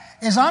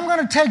is, I'm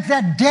going to take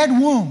that dead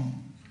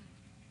womb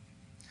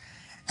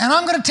and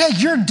I'm going to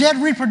take your dead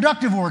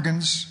reproductive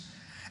organs,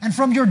 and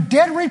from your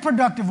dead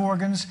reproductive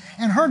organs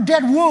and her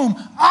dead womb,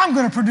 I'm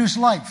going to produce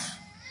life.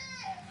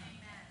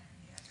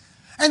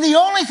 And the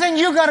only thing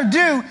you got to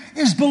do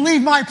is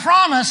believe my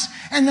promise,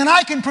 and then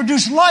I can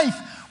produce life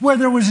where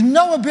there was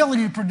no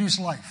ability to produce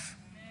life.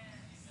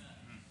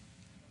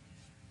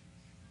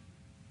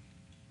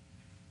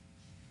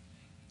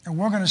 And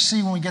we're going to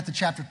see when we get to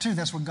chapter 2,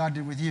 that's what God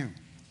did with you.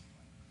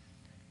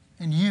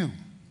 And you,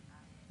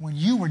 when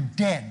you were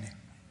dead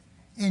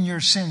in your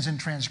sins and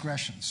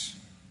transgressions,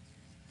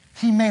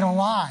 he made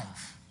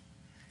alive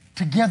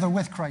together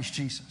with Christ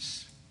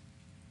Jesus.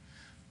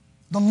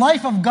 The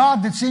life of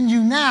God that's in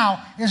you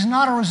now is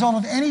not a result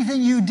of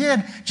anything you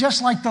did,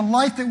 just like the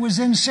life that was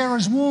in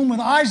Sarah's womb with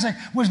Isaac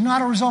was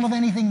not a result of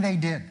anything they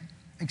did,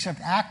 except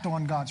act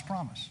on God's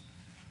promise.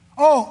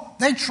 Oh,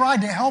 they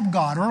tried to help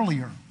God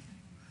earlier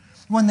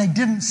when they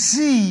didn't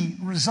see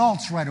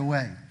results right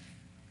away.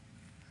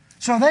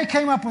 So they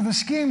came up with a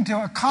scheme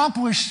to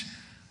accomplish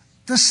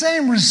the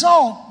same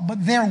result,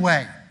 but their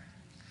way.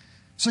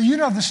 So you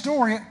know the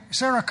story.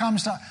 Sarah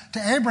comes to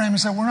Abraham and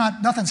says,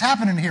 nothing's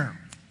happening here.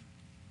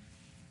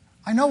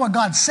 I know what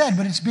God said,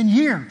 but it's been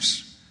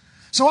years.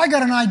 So I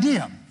got an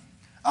idea.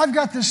 I've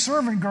got this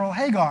servant girl,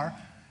 Hagar,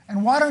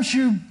 and why don't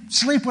you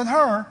sleep with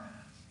her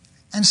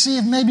and see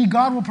if maybe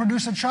God will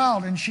produce a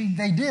child? And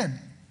they did.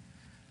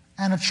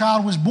 And a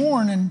child was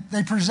born, and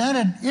they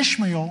presented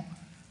Ishmael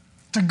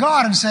to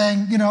God and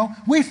saying,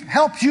 we've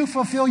helped you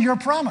fulfill your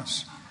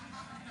promise.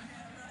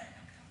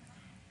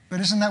 But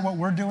isn't that what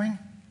we're doing?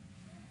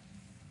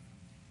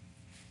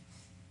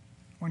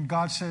 When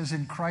God says,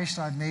 in Christ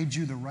I've made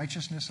you the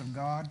righteousness of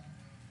God,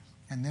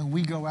 and then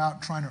we go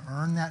out trying to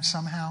earn that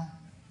somehow,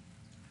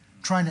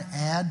 trying to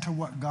add to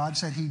what God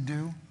said he'd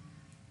do.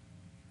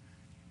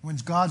 When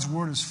God's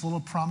word is full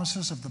of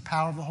promises of the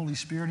power of the Holy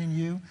Spirit in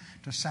you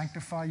to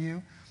sanctify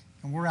you,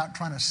 and we're out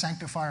trying to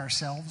sanctify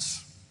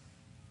ourselves.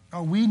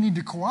 Oh, we need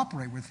to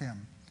cooperate with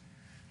him.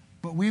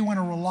 But we want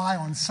to rely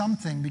on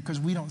something because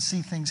we don't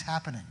see things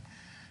happening.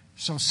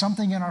 So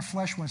something in our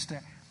flesh wants to,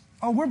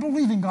 we're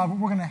believing God, but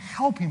we're going to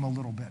help him a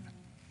little bit.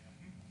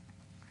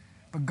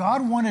 But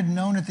God wanted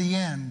known at the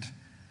end,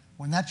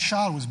 when that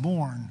child was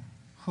born,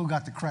 who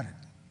got the credit.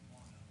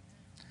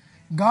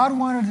 God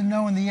wanted to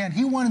know in the end,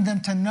 he wanted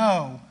them to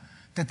know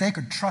that they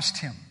could trust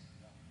him.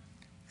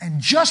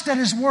 And just at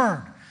his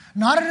word.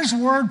 Not at his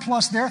word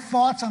plus their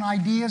thoughts and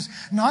ideas.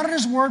 Not at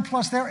his word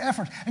plus their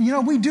efforts.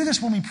 And we do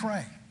this when we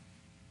pray.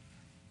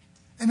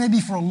 It may be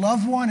for a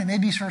loved one. It may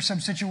be for some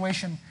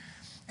situation.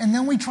 And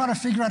then we try to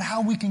figure out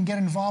how we can get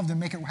involved and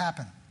make it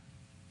happen.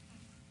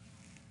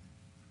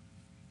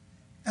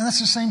 And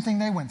that's the same thing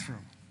they went through.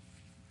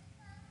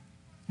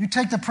 You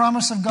take the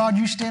promise of God,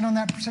 you stand on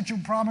that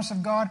promise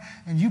of God,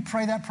 and you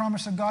pray that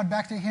promise of God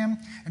back to him,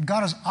 and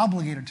God is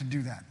obligated to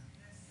do that.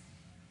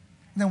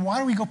 Then why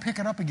do we go pick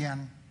it up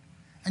again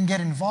and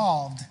get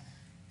involved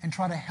and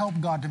try to help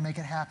God to make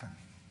it happen?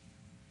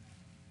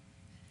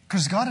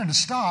 Because God had to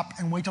stop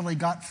and wait till they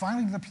got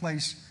finally to the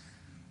place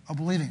of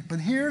believing. But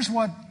here's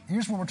what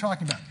we're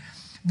talking about.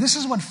 This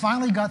is what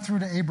finally got through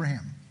to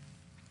Abraham,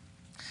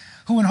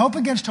 who in hope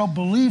against hope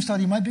believes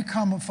that he might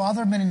become a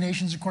father of many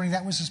nations according to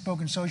that which is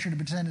spoken, so shall the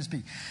descendants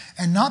be.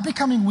 And not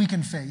becoming weak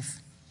in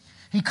faith,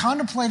 he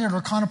contemplated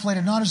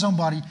not his own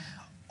body,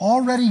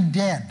 already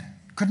dead,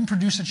 couldn't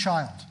produce a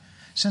child,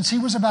 since he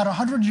was about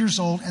 100 years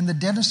old and the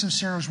deadness of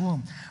Sarah's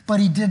womb. But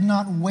he did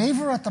not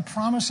waver at the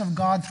promise of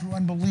God through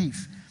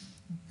unbelief.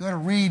 You got to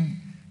read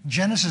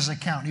Genesis'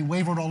 account. He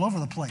wavered all over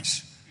the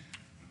place.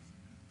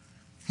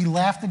 He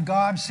laughed at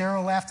God.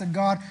 Sarah laughed at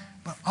God.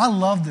 But I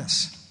love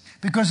this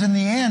because in the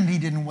end, he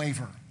didn't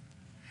waver.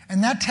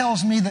 And that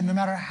tells me that no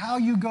matter how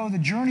you go, the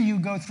journey you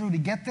go through to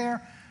get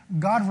there,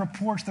 God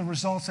reports the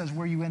results as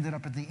where you ended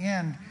up at the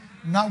end,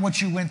 not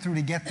what you went through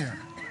to get there.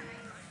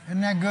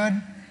 Isn't that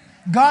good?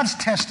 God's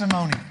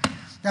testimony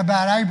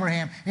about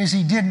Abraham is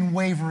he didn't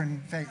waver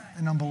in faith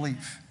and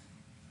unbelief.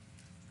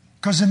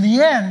 Because in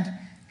the end,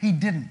 he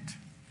didn't.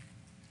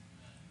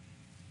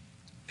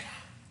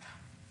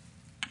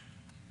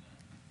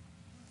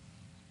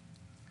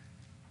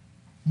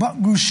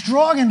 But grew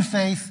strong in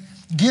faith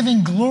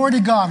giving glory to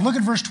God. Look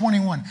at verse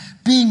 21.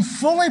 Being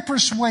fully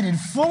persuaded,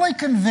 fully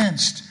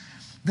convinced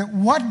that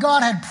what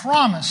God had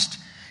promised,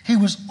 he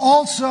was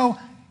also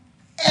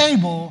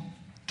able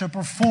to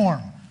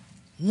perform.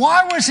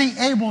 Why was he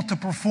able to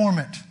perform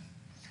it?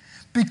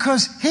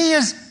 Because he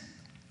is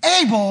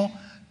able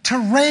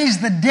to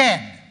raise the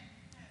dead.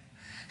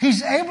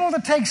 He's able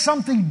to take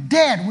something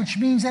dead, which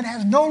means it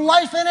has no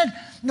life in it,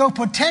 no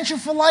potential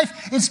for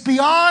life. It's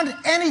beyond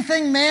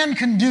anything man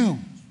can do.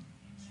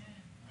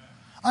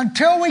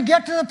 Until we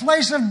get to the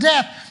place of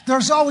death,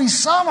 there's always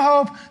some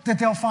hope that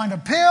they'll find a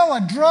pill,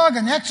 a drug,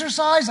 an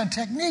exercise, a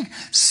technique,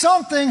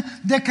 something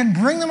that can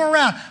bring them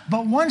around.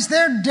 But once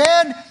they're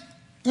dead,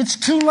 it's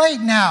too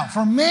late now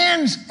for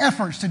man's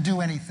efforts to do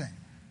anything.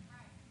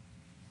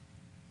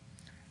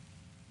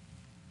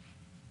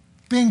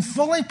 Being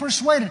fully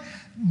persuaded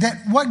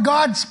that what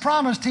God's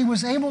promised he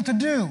was able to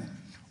do.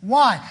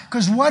 Why?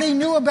 Because what he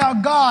knew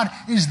about God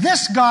is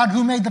this God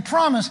who made the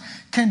promise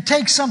can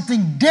take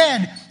something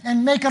dead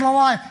and make it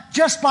alive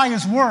just by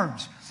his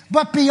words.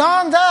 But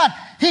beyond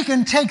that, he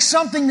can take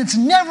something that's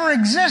never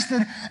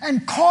existed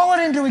and call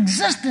it into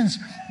existence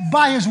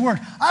by his word.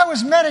 I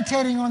was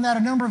meditating on that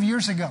a number of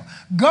years ago,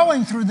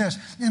 going through this,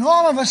 and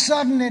all of a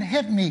sudden it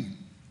hit me.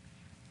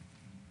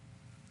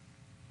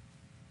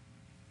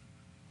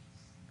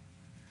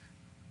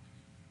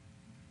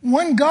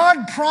 When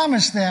God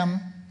promised them,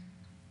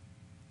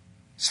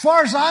 as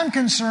far as I'm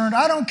concerned,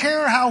 I don't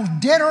care how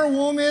dead her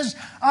womb is.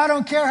 I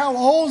don't care how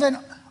old and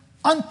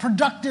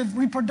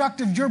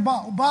reproductive your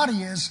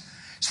body is.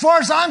 As far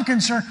as I'm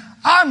concerned,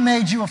 I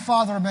made you a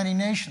father of many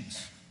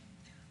nations.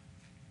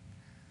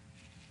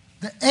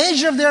 The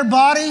age of their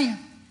body,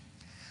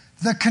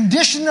 the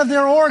condition of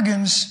their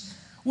organs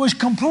was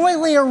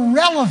completely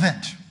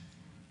irrelevant.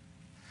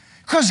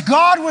 Because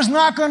God was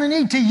not going to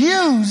need to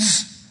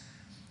use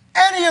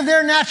any of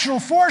their natural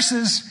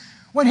forces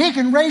when he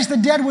can raise the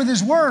dead with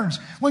his words.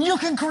 When you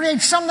can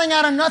create something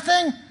out of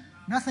nothing,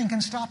 nothing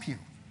can stop you.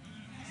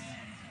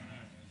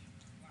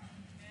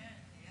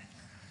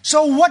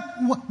 So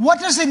what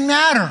does it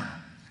matter?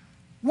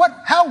 What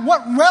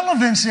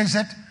relevance is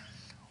it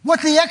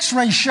what the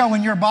x-rays show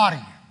in your body?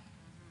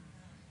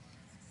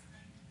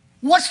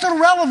 What's the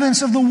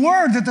relevance of the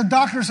word that the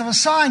doctors have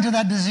assigned to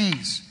that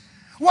disease?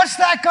 What's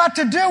that got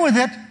to do with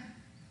it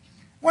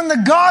when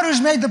the God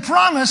who's made the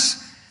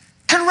promise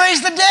can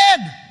raise the dead?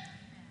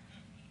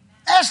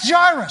 Ask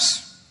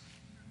Jairus.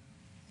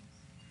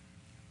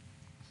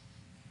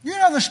 You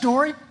know the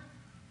story.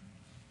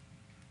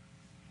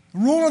 The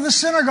ruler of the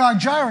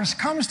synagogue, Jairus,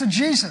 comes to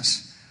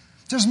Jesus.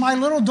 Says, my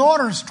little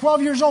daughter's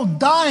 12 years old,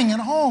 dying at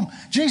home.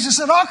 Jesus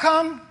said, I'll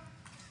come.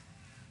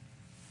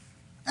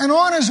 And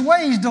on his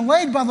way, he's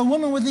delayed by the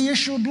woman with the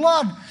issue of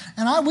blood.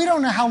 And we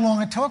don't know how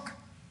long it took.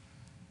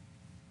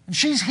 And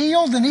she's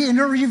healed, and he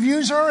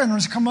interviews her, and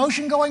there's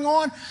commotion going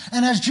on.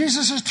 And as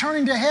Jesus is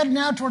turning to head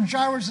now toward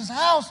Jairus'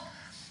 house,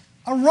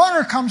 a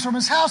runner comes from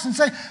his house and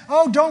says,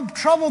 oh, don't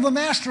trouble the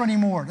master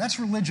anymore. That's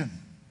religion.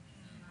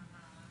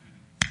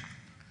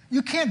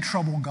 You can't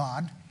trouble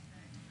God.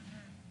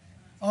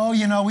 Oh, we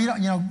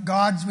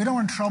don't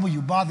want to trouble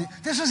you, bother you.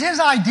 This is his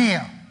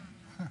idea.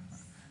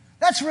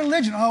 That's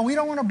religion. Oh, we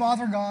don't want to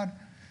bother God.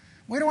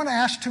 We don't want to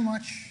ask too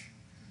much.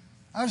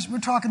 We're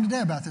talking today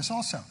about this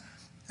also.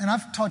 And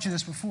I've taught you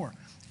this before.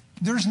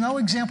 There's no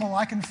example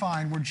I can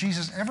find where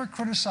Jesus ever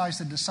criticized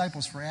the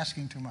disciples for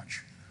asking too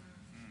much.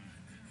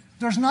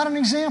 There's not an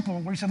example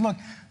where he said, look,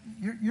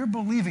 you're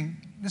believing,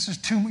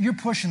 you're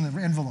pushing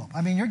the envelope.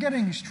 I mean, you're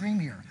getting extreme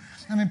here.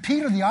 I mean,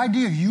 Peter, the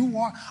idea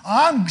of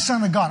I'm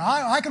Son of God.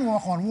 I can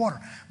walk on water.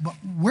 But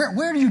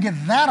where do you get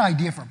that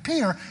idea from?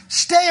 Peter,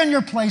 stay in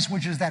your place,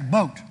 which is that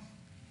boat.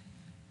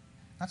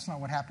 That's not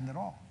what happened at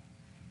all.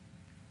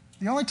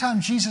 The only time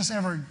Jesus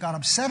ever got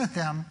upset at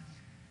them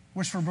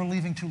was for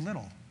believing too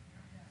little.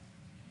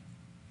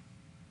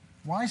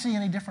 Why is he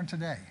any different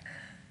today?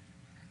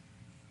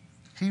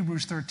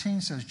 Hebrews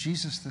 13 says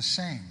Jesus the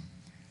same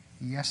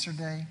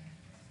yesterday,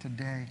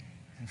 today,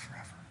 and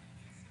forever.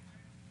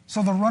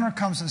 So the runner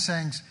comes and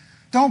says,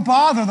 don't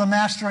bother the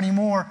master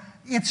anymore.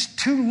 It's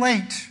too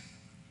late.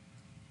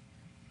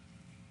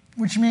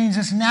 Which means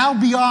it's now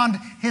beyond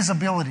his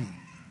ability.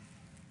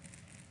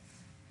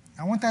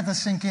 I want that to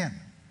sink in.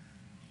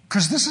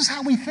 Because this is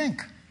how we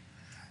think.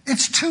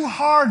 It's too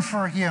hard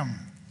for him.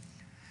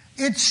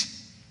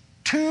 It's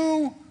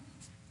too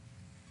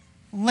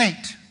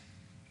late.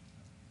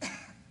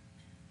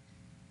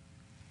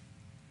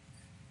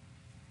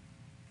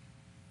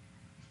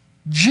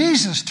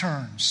 Jesus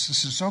turns.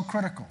 This is so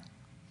critical.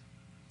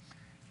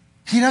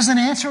 He doesn't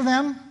answer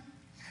them.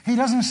 He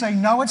doesn't say,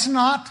 no, it's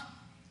not.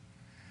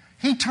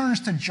 He turns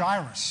to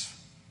Jairus.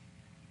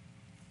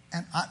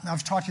 And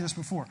I've taught you this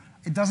before.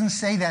 It doesn't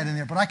say that in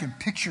there, but I can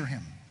picture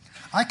him.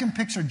 I can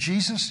picture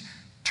Jesus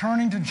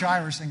turning to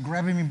Jairus and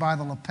grabbing him by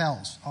the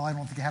lapels. Oh, I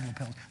don't think he had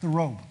lapels. The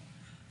robe.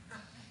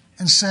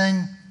 And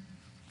saying,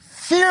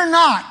 fear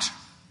not.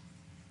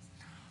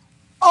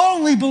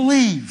 Only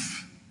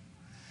believe.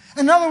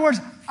 In other words,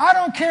 I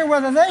don't care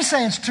whether they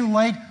say it's too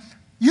late.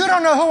 You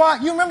don't know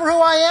you remember who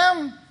I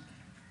am?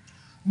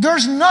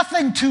 There's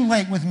nothing too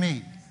late with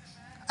me.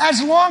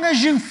 As long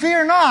as you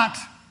fear not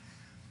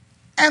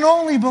and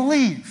only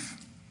believe.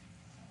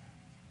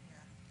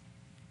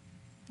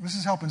 This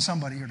is helping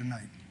somebody here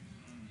tonight.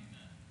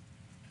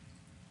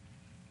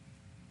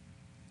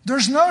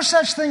 There's no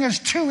such thing as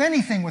too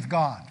anything with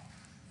God.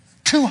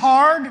 Too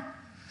hard,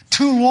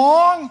 too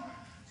long.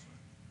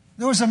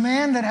 There was a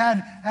man that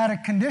had a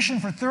condition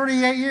for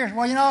 38 years.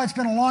 Well, it's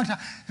been a long time.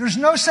 There's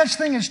no such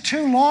thing as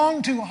too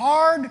long, too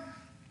hard,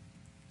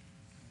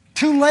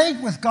 too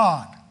late with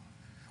God.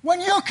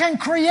 When you can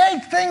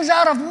create things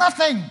out of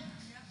nothing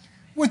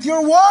with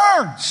your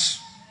words.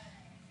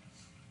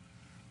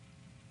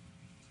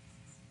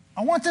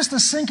 I want this to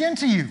sink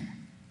into you.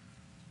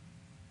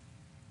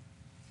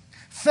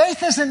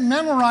 Faith isn't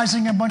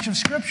memorizing a bunch of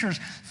scriptures.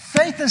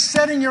 Faith is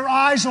setting your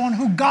eyes on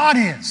who God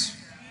is.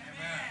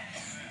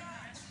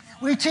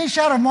 We teach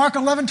out of Mark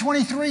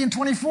 11:23 and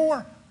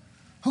 24.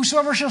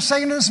 Whosoever shall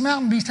say unto this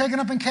mountain, be taken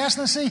up and cast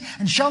in the sea,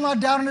 and shall not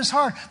doubt in his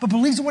heart, but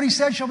believes what he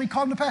said shall be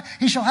called to pass.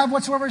 He shall have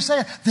whatsoever he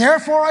saith.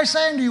 Therefore I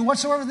say unto you,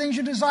 whatsoever things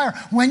you desire,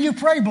 when you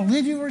pray,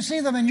 believe you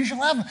receive them, and you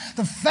shall have them.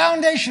 The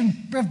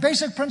foundation of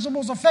basic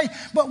principles of faith.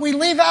 But we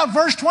leave out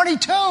verse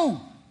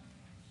 22.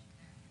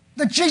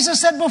 That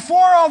Jesus said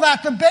before all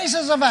that, the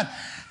basis of it.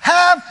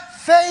 Have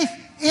faith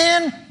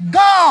in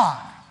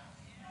God.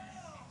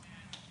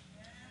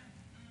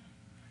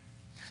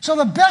 So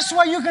the best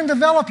way you can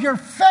develop your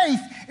faith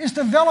is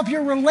develop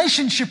your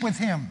relationship with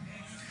Him.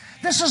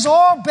 This is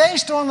all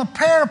based on the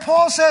prayer.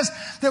 Paul says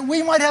that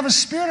we might have a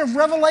spirit of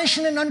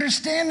revelation and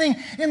understanding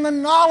in the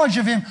knowledge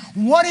of Him,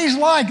 what He's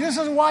like. This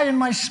is why in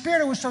my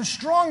spirit it was so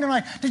strong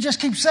tonight to just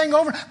keep saying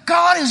over,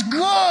 God is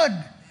good.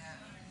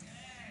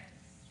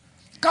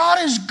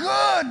 God is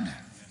good.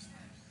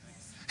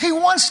 He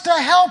wants to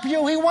help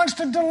you. He wants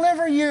to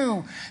deliver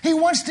you. He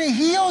wants to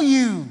heal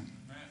you.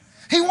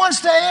 He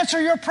wants to answer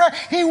your prayer.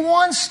 He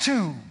wants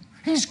to.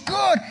 He's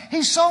good.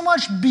 He's so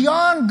much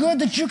beyond good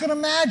that you can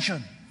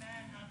imagine.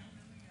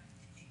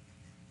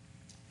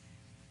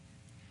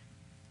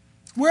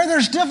 Where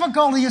there's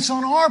difficulty, it's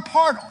on our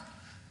part.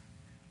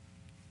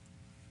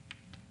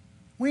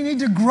 We need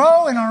to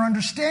grow in our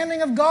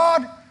understanding of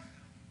God,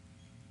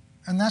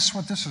 and that's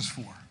what this is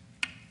for.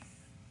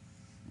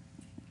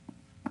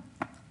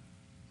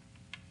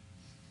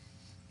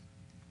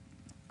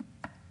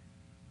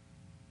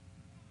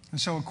 And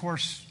so, of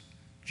course,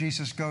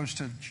 Jesus goes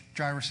to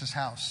Jairus'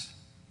 house.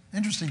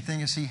 Interesting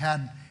thing is he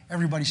had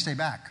everybody stay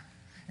back,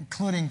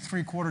 including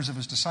 3/4 of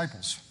his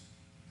disciples.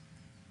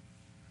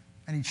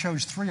 And he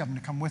chose 3 of them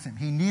to come with him.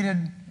 He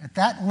needed, at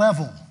that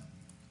level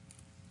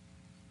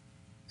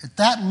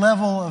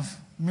of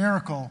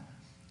miracle,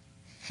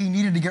 he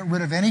needed to get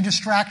rid of any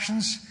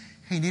distractions.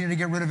 He needed to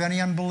get rid of any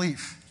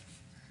unbelief.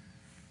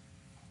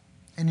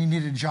 And he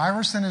needed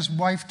Jairus and his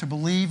wife to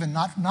believe and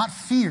not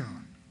fear.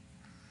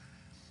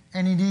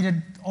 And he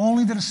needed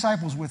only the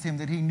disciples with him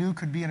that he knew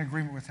could be in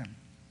agreement with him.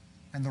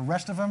 And the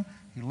rest of them,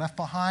 he left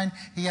behind.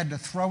 He had to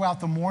throw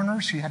out the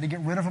mourners. He had to get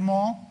rid of them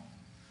all.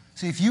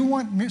 See, if you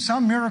want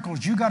some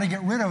miracles, you got to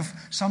get rid of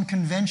some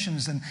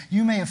conventions, and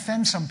you may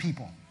offend some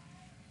people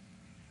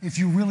if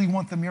you really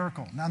want the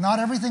miracle. Now, not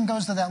everything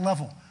goes to that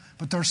level,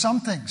 but there are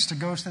some things that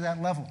goes to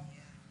that level.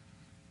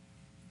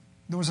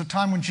 There was a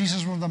time when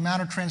Jesus was on the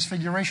Mount of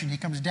Transfiguration. He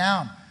comes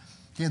down.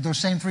 He had those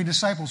same 3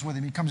 disciples with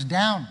him. He comes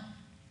down.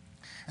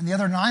 And the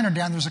other 9 are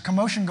down. There's a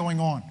commotion going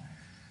on.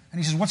 And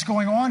he says, what's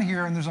going on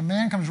here? And there's a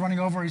man comes running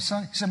over. He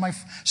said, my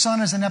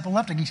son is an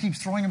epileptic. He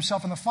keeps throwing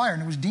himself in the fire.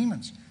 And it was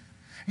demons.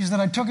 He said,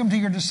 I took him to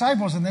your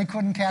disciples and they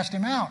couldn't cast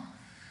him out.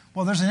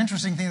 Well, there's an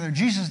interesting thing there.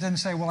 Jesus didn't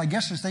say, well, I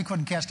guess since they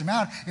couldn't cast him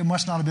out, it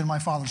must not have been my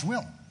Father's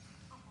will.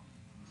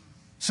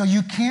 So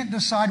you can't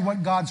decide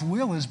what God's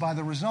will is by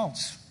the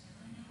results.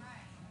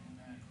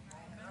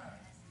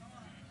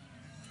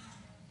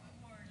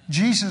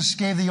 Jesus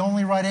gave the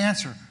only right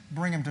answer.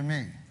 Bring him to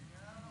me.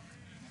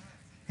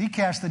 He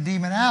cast the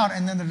demon out,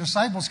 and then the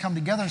disciples come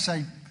together and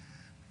say,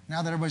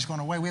 now that everybody's going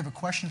away, we have a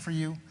question for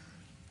you.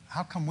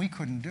 How come we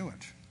couldn't do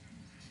it?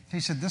 He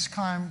said, this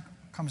kind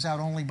comes out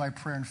only by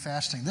prayer and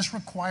fasting. This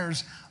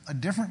requires a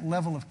different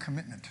level of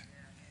commitment.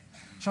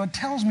 So it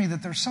tells me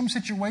that there's some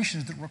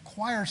situations that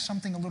require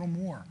something a little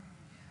more.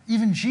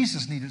 Even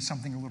Jesus needed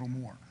something a little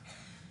more.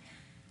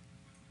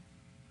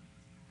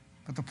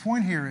 But the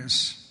point here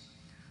is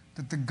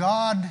that the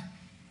God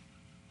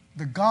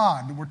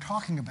that we're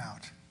talking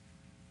about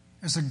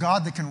is a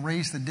God that can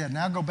raise the dead.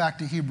 Now go back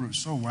to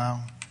Hebrews. Oh,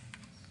 wow.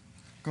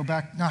 Go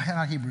back, no,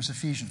 not Hebrews,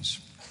 Ephesians.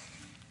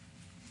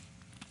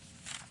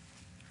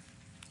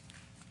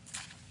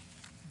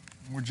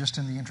 We're just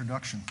in the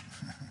introduction.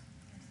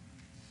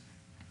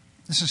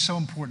 This is so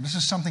important. This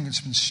is something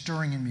that's been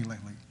stirring in me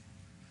lately.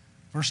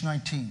 Verse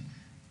 19.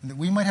 That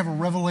we might have a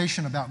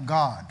revelation about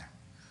God,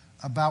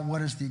 about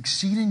what is the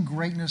exceeding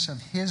greatness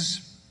of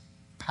His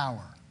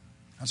power.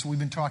 That's what we've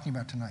been talking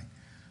about tonight.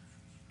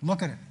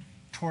 Look at it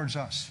towards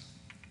us.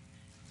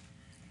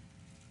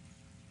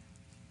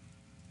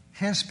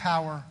 His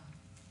power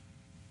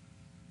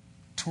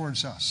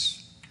towards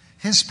us.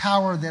 His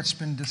power that's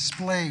been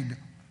displayed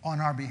on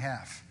our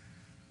behalf.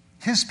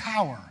 His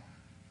power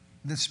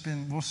that's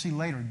been, we'll see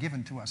later,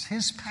 given to us.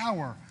 His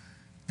power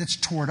that's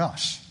toward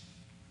us.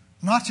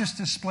 Not just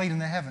displayed in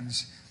the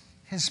heavens.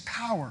 His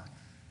power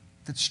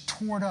that's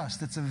toward us,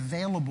 that's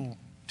available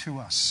to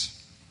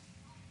us.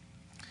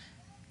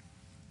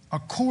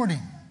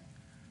 According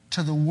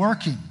to the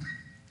working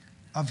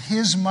of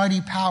His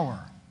mighty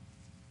power.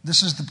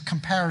 This is the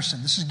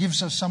comparison. This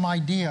gives us some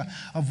idea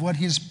of what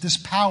this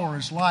power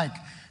is like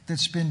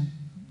that's been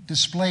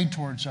displayed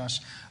towards us.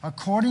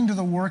 According to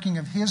the working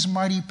of His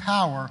mighty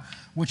power,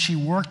 which He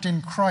worked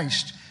in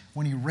Christ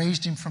when He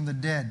raised Him from the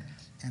dead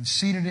and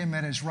seated Him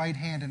at His right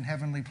hand in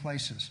heavenly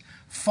places,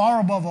 far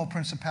above all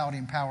principality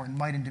and power and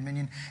might and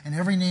dominion, and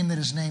every name that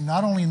is named,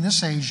 not only in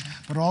this age,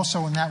 but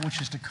also in that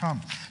which is to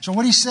come. So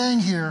what he's saying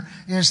here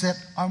is that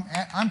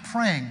I'm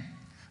praying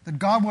that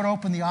God would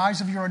open the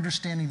eyes of your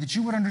understanding, that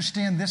you would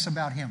understand this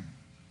about Him.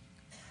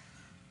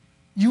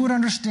 You would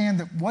understand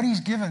that what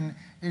He's given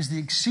is the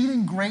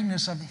exceeding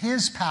greatness of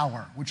His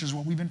power, which is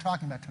what we've been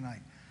talking about tonight.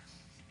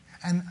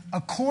 And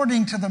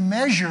according to the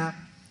measure,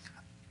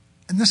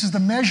 and this is the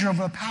measure of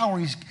the power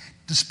He's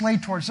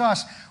displayed towards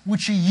us,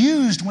 which He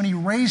used when He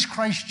raised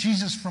Christ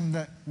Jesus from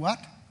the, what?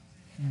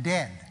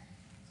 Dead.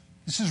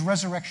 This is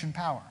resurrection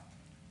power.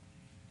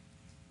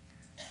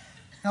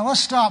 Now let's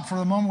stop for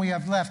the moment we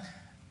have left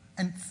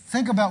and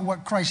think about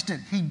what Christ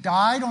did. He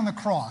died on the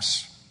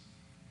cross.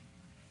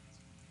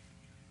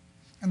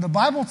 And the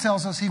Bible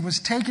tells us He was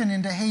taken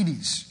into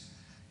Hades.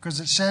 Because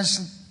it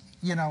says,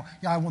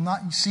 I will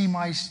not see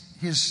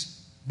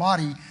His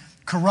body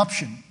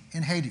corruption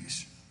in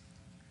Hades.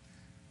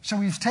 So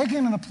He's taken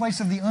Him in the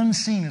place of the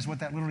unseen is what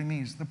that literally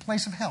means. The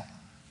place of hell.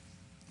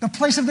 The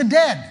place of the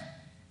dead.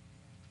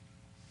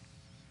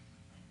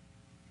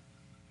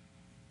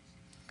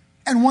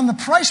 And when the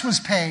price was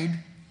paid,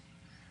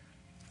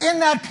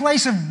 in that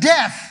place of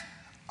death,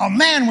 a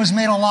man was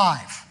made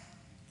alive.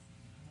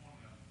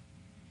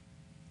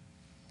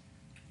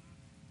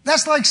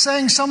 That's like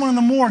saying someone in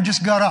the morgue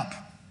just got up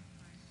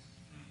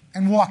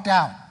and walked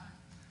out,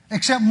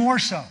 except more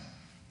so.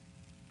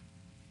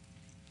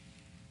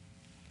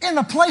 In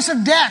the place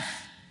of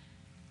death.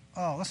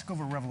 Oh, let's go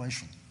over to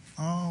Revelation.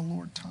 Oh,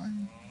 Lord,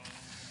 time.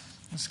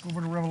 Let's go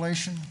over to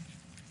Revelation.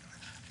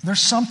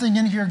 There's something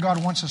in here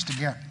God wants us to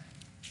get.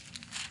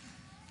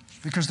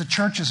 Because the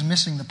church is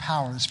missing the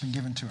power that's been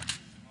given to it.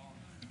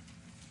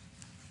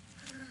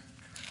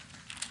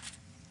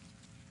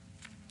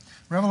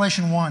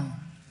 Revelation 1.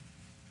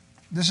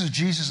 This is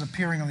Jesus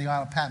appearing on the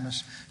Isle of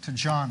Patmos to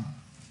John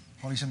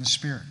while he's in the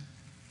Spirit.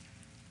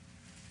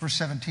 Verse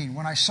 17.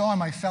 When I saw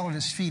Him, I fell at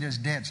His feet as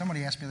dead.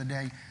 Somebody asked me the other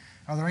day,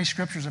 are there any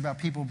scriptures about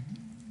people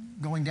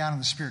going down in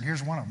the Spirit?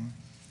 Here's one of them.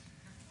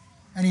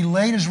 And He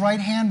laid His right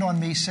hand on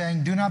me,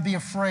 saying, do not be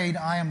afraid,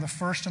 I am the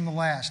first and the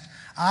last.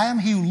 I am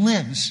He who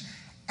lives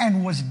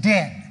and was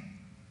dead.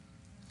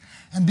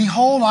 And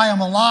behold, I am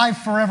alive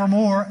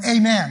forevermore.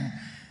 Amen.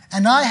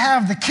 And I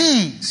have the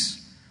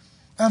keys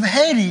of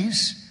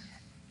Hades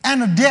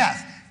and of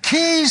death.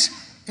 Keys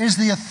is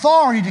the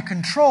authority to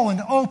control and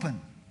to open.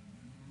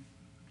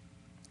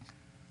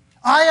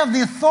 I have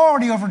the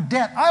authority over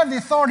death. I have the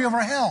authority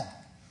over hell.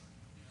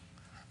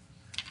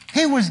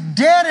 He was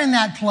dead in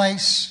that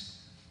place,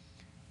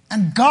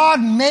 and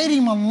God made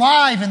Him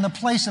alive in the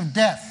place of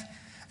death.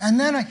 And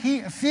then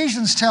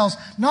Ephesians tells,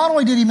 not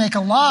only did He make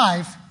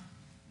alive,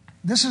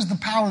 this is the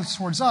power that's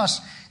towards us,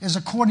 is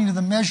according to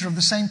the measure of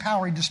the same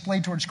power He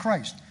displayed towards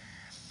Christ.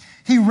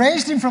 He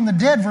raised Him from the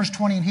dead, verse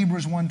 20 in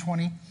Hebrews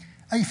 1:20,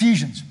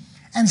 Ephesians,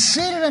 and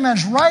seated Him at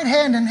His right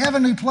hand in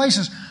heavenly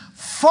places,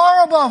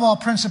 far above all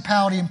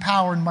principality and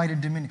power and might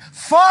and dominion.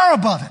 Far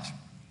above it.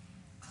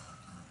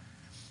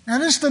 Now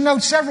this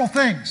denotes several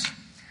things.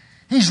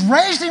 He's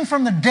raised Him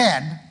from the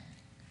dead,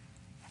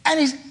 and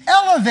He's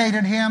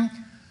elevated Him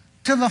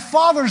to the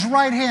Father's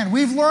right hand.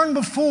 We've learned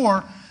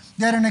before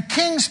that in a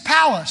king's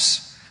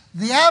palace,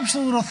 the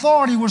absolute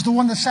authority was the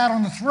one that sat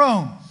on the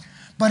throne.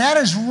 But at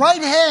His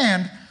right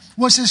hand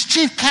was His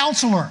chief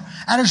counselor.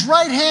 At His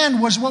right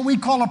hand was what we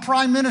call a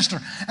prime minister.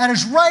 At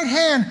His right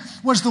hand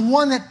was the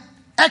one that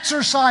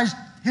exercised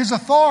His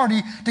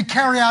authority to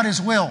carry out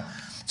His will.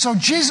 So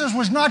Jesus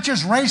was not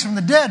just raised from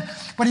the dead,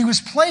 but He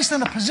was placed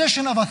in a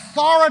position of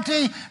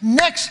authority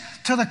next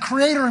to the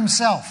Creator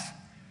Himself.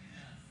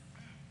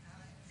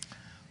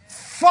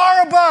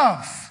 Far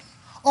above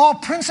all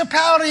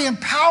principality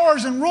and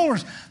powers and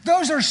rulers.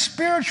 Those are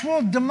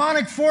spiritual,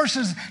 demonic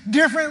forces,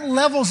 different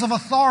levels of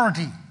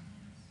authority.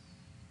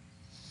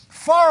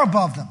 Far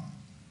above them.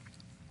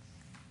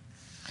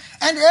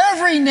 And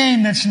every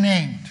name that's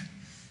named,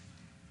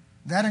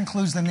 that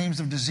includes the names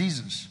of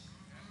diseases.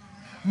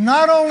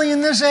 Not only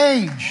in this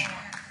age,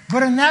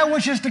 but in that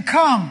which is to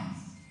come.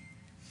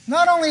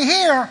 Not only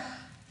here,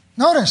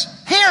 notice,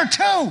 here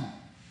too.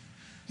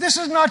 This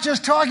is not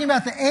just talking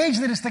about the age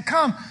that is to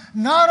come,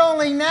 not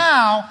only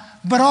now,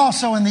 but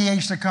also in the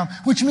age to come,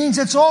 which means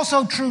it's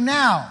also true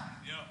now.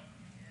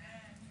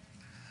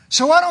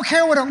 So I don't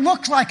care what it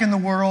looks like in the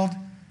world,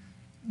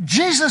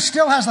 Jesus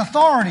still has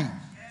authority.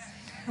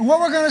 And what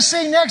we're going to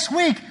see next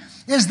week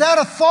is that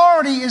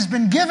authority has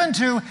been given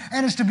to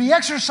and is to be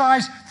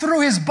exercised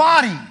through His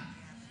body.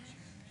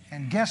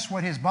 And guess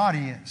what His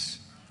body is?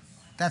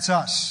 That's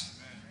us.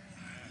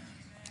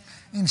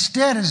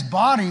 Instead, His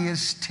body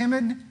is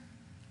timid,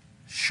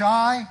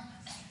 shy,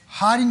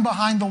 hiding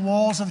behind the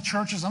walls of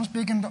churches. I'm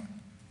speaking to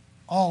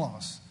all of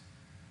us.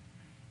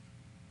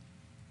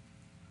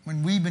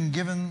 When we've been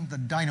given the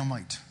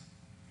dynamite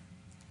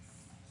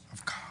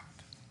of God,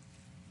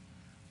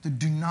 the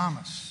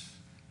dunamis,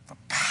 the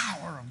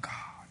power of God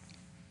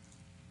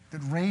that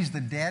raised the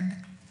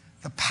dead,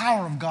 the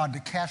power of God to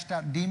cast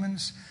out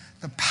demons,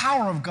 the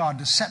power of God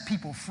to set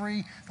people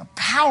free, the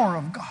power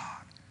of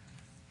God.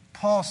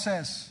 Paul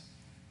says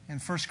in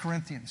 1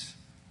 Corinthians,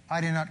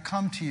 I did not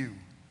come to you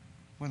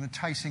with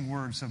enticing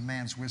words of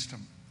man's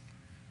wisdom,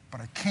 but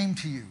I came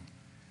to you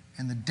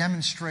in the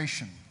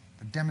demonstration,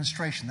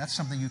 that's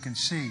something you can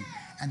see,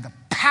 and the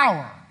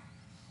power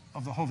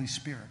of the Holy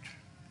Spirit.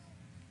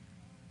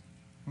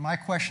 My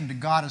question to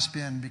God has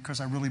been, because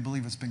I really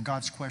believe it's been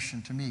God's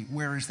question to me,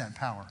 where is that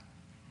power?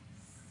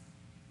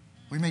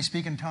 We may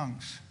speak in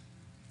tongues,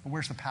 but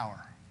where's the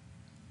power?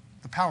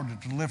 The power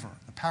to deliver,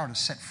 the power to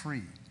set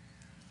free,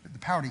 the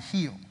power to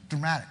heal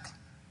dramatically.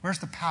 Where's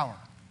the power?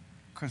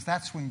 Because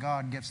that's when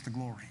God gets the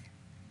glory.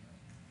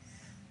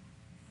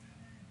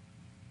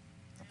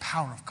 The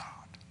power of God.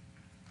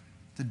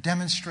 The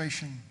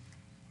demonstration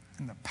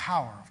and the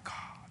power of God.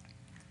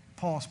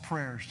 Paul's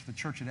prayers to the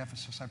church at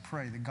Ephesus, I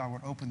pray that God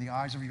would open the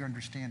eyes of your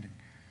understanding,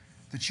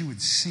 that you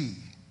would see,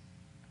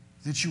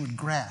 that you would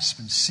grasp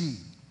and see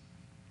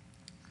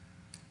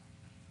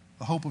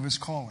the hope of His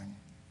calling,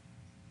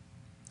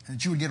 and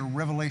that you would get a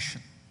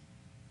revelation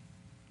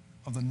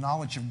of the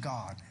knowledge of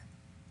God.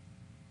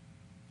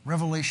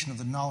 Revelation of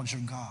the knowledge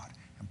of God.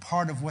 And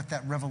part of what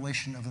that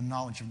revelation of the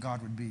knowledge of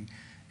God would be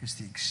is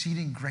the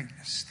exceeding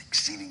greatness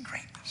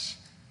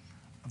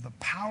of the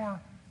power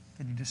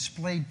that He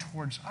displayed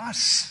towards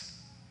us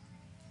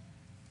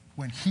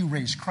when He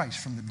raised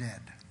Christ from the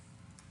dead.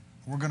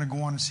 We're going to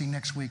go on and see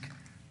next week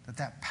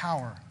that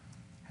power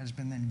has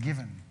been then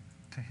given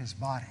to His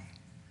body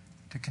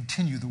to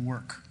continue the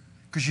work.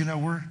 Because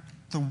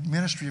the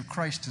ministry of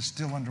Christ is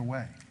still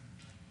underway.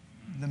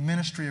 The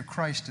ministry of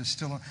Christ is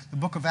still, the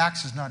book of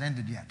Acts is not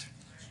ended yet.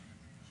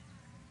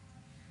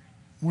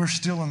 We're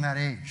still in that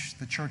age,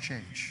 the church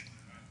age.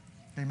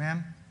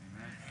 Amen?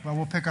 Well,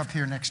 we'll pick up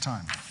here next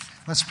time.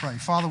 Let's pray.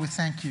 Father, we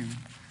thank You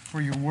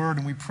for Your word,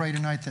 and we pray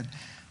tonight that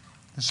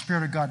the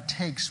Spirit of God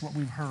takes what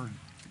we've heard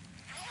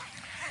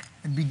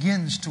and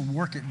begins to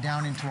work it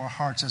down into our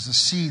hearts as a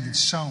seed that's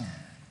sown.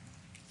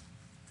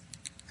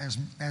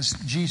 As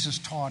Jesus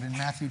taught in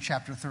Matthew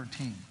chapter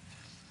 13.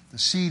 The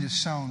seed is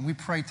sown. We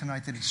pray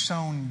tonight that it's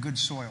sown in good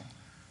soil.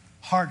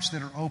 Hearts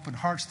that are open,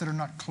 hearts that are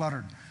not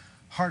cluttered,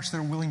 hearts that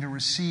are willing to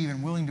receive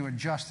and willing to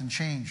adjust and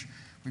change.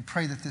 We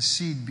pray that this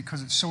seed,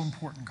 because it's so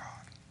important, God,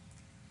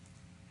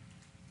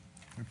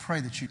 we pray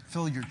that You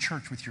fill Your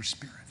church with Your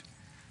Spirit.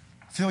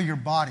 Fill Your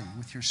body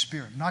with Your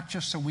Spirit, not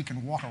just so we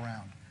can walk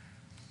around,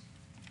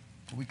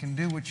 but we can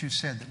do what You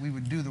said, that we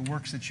would do the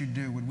works that You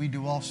do, would we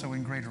do also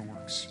in greater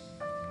works.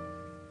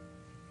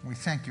 We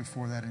thank You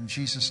for that in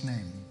Jesus'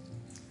 name.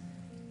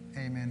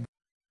 Amen.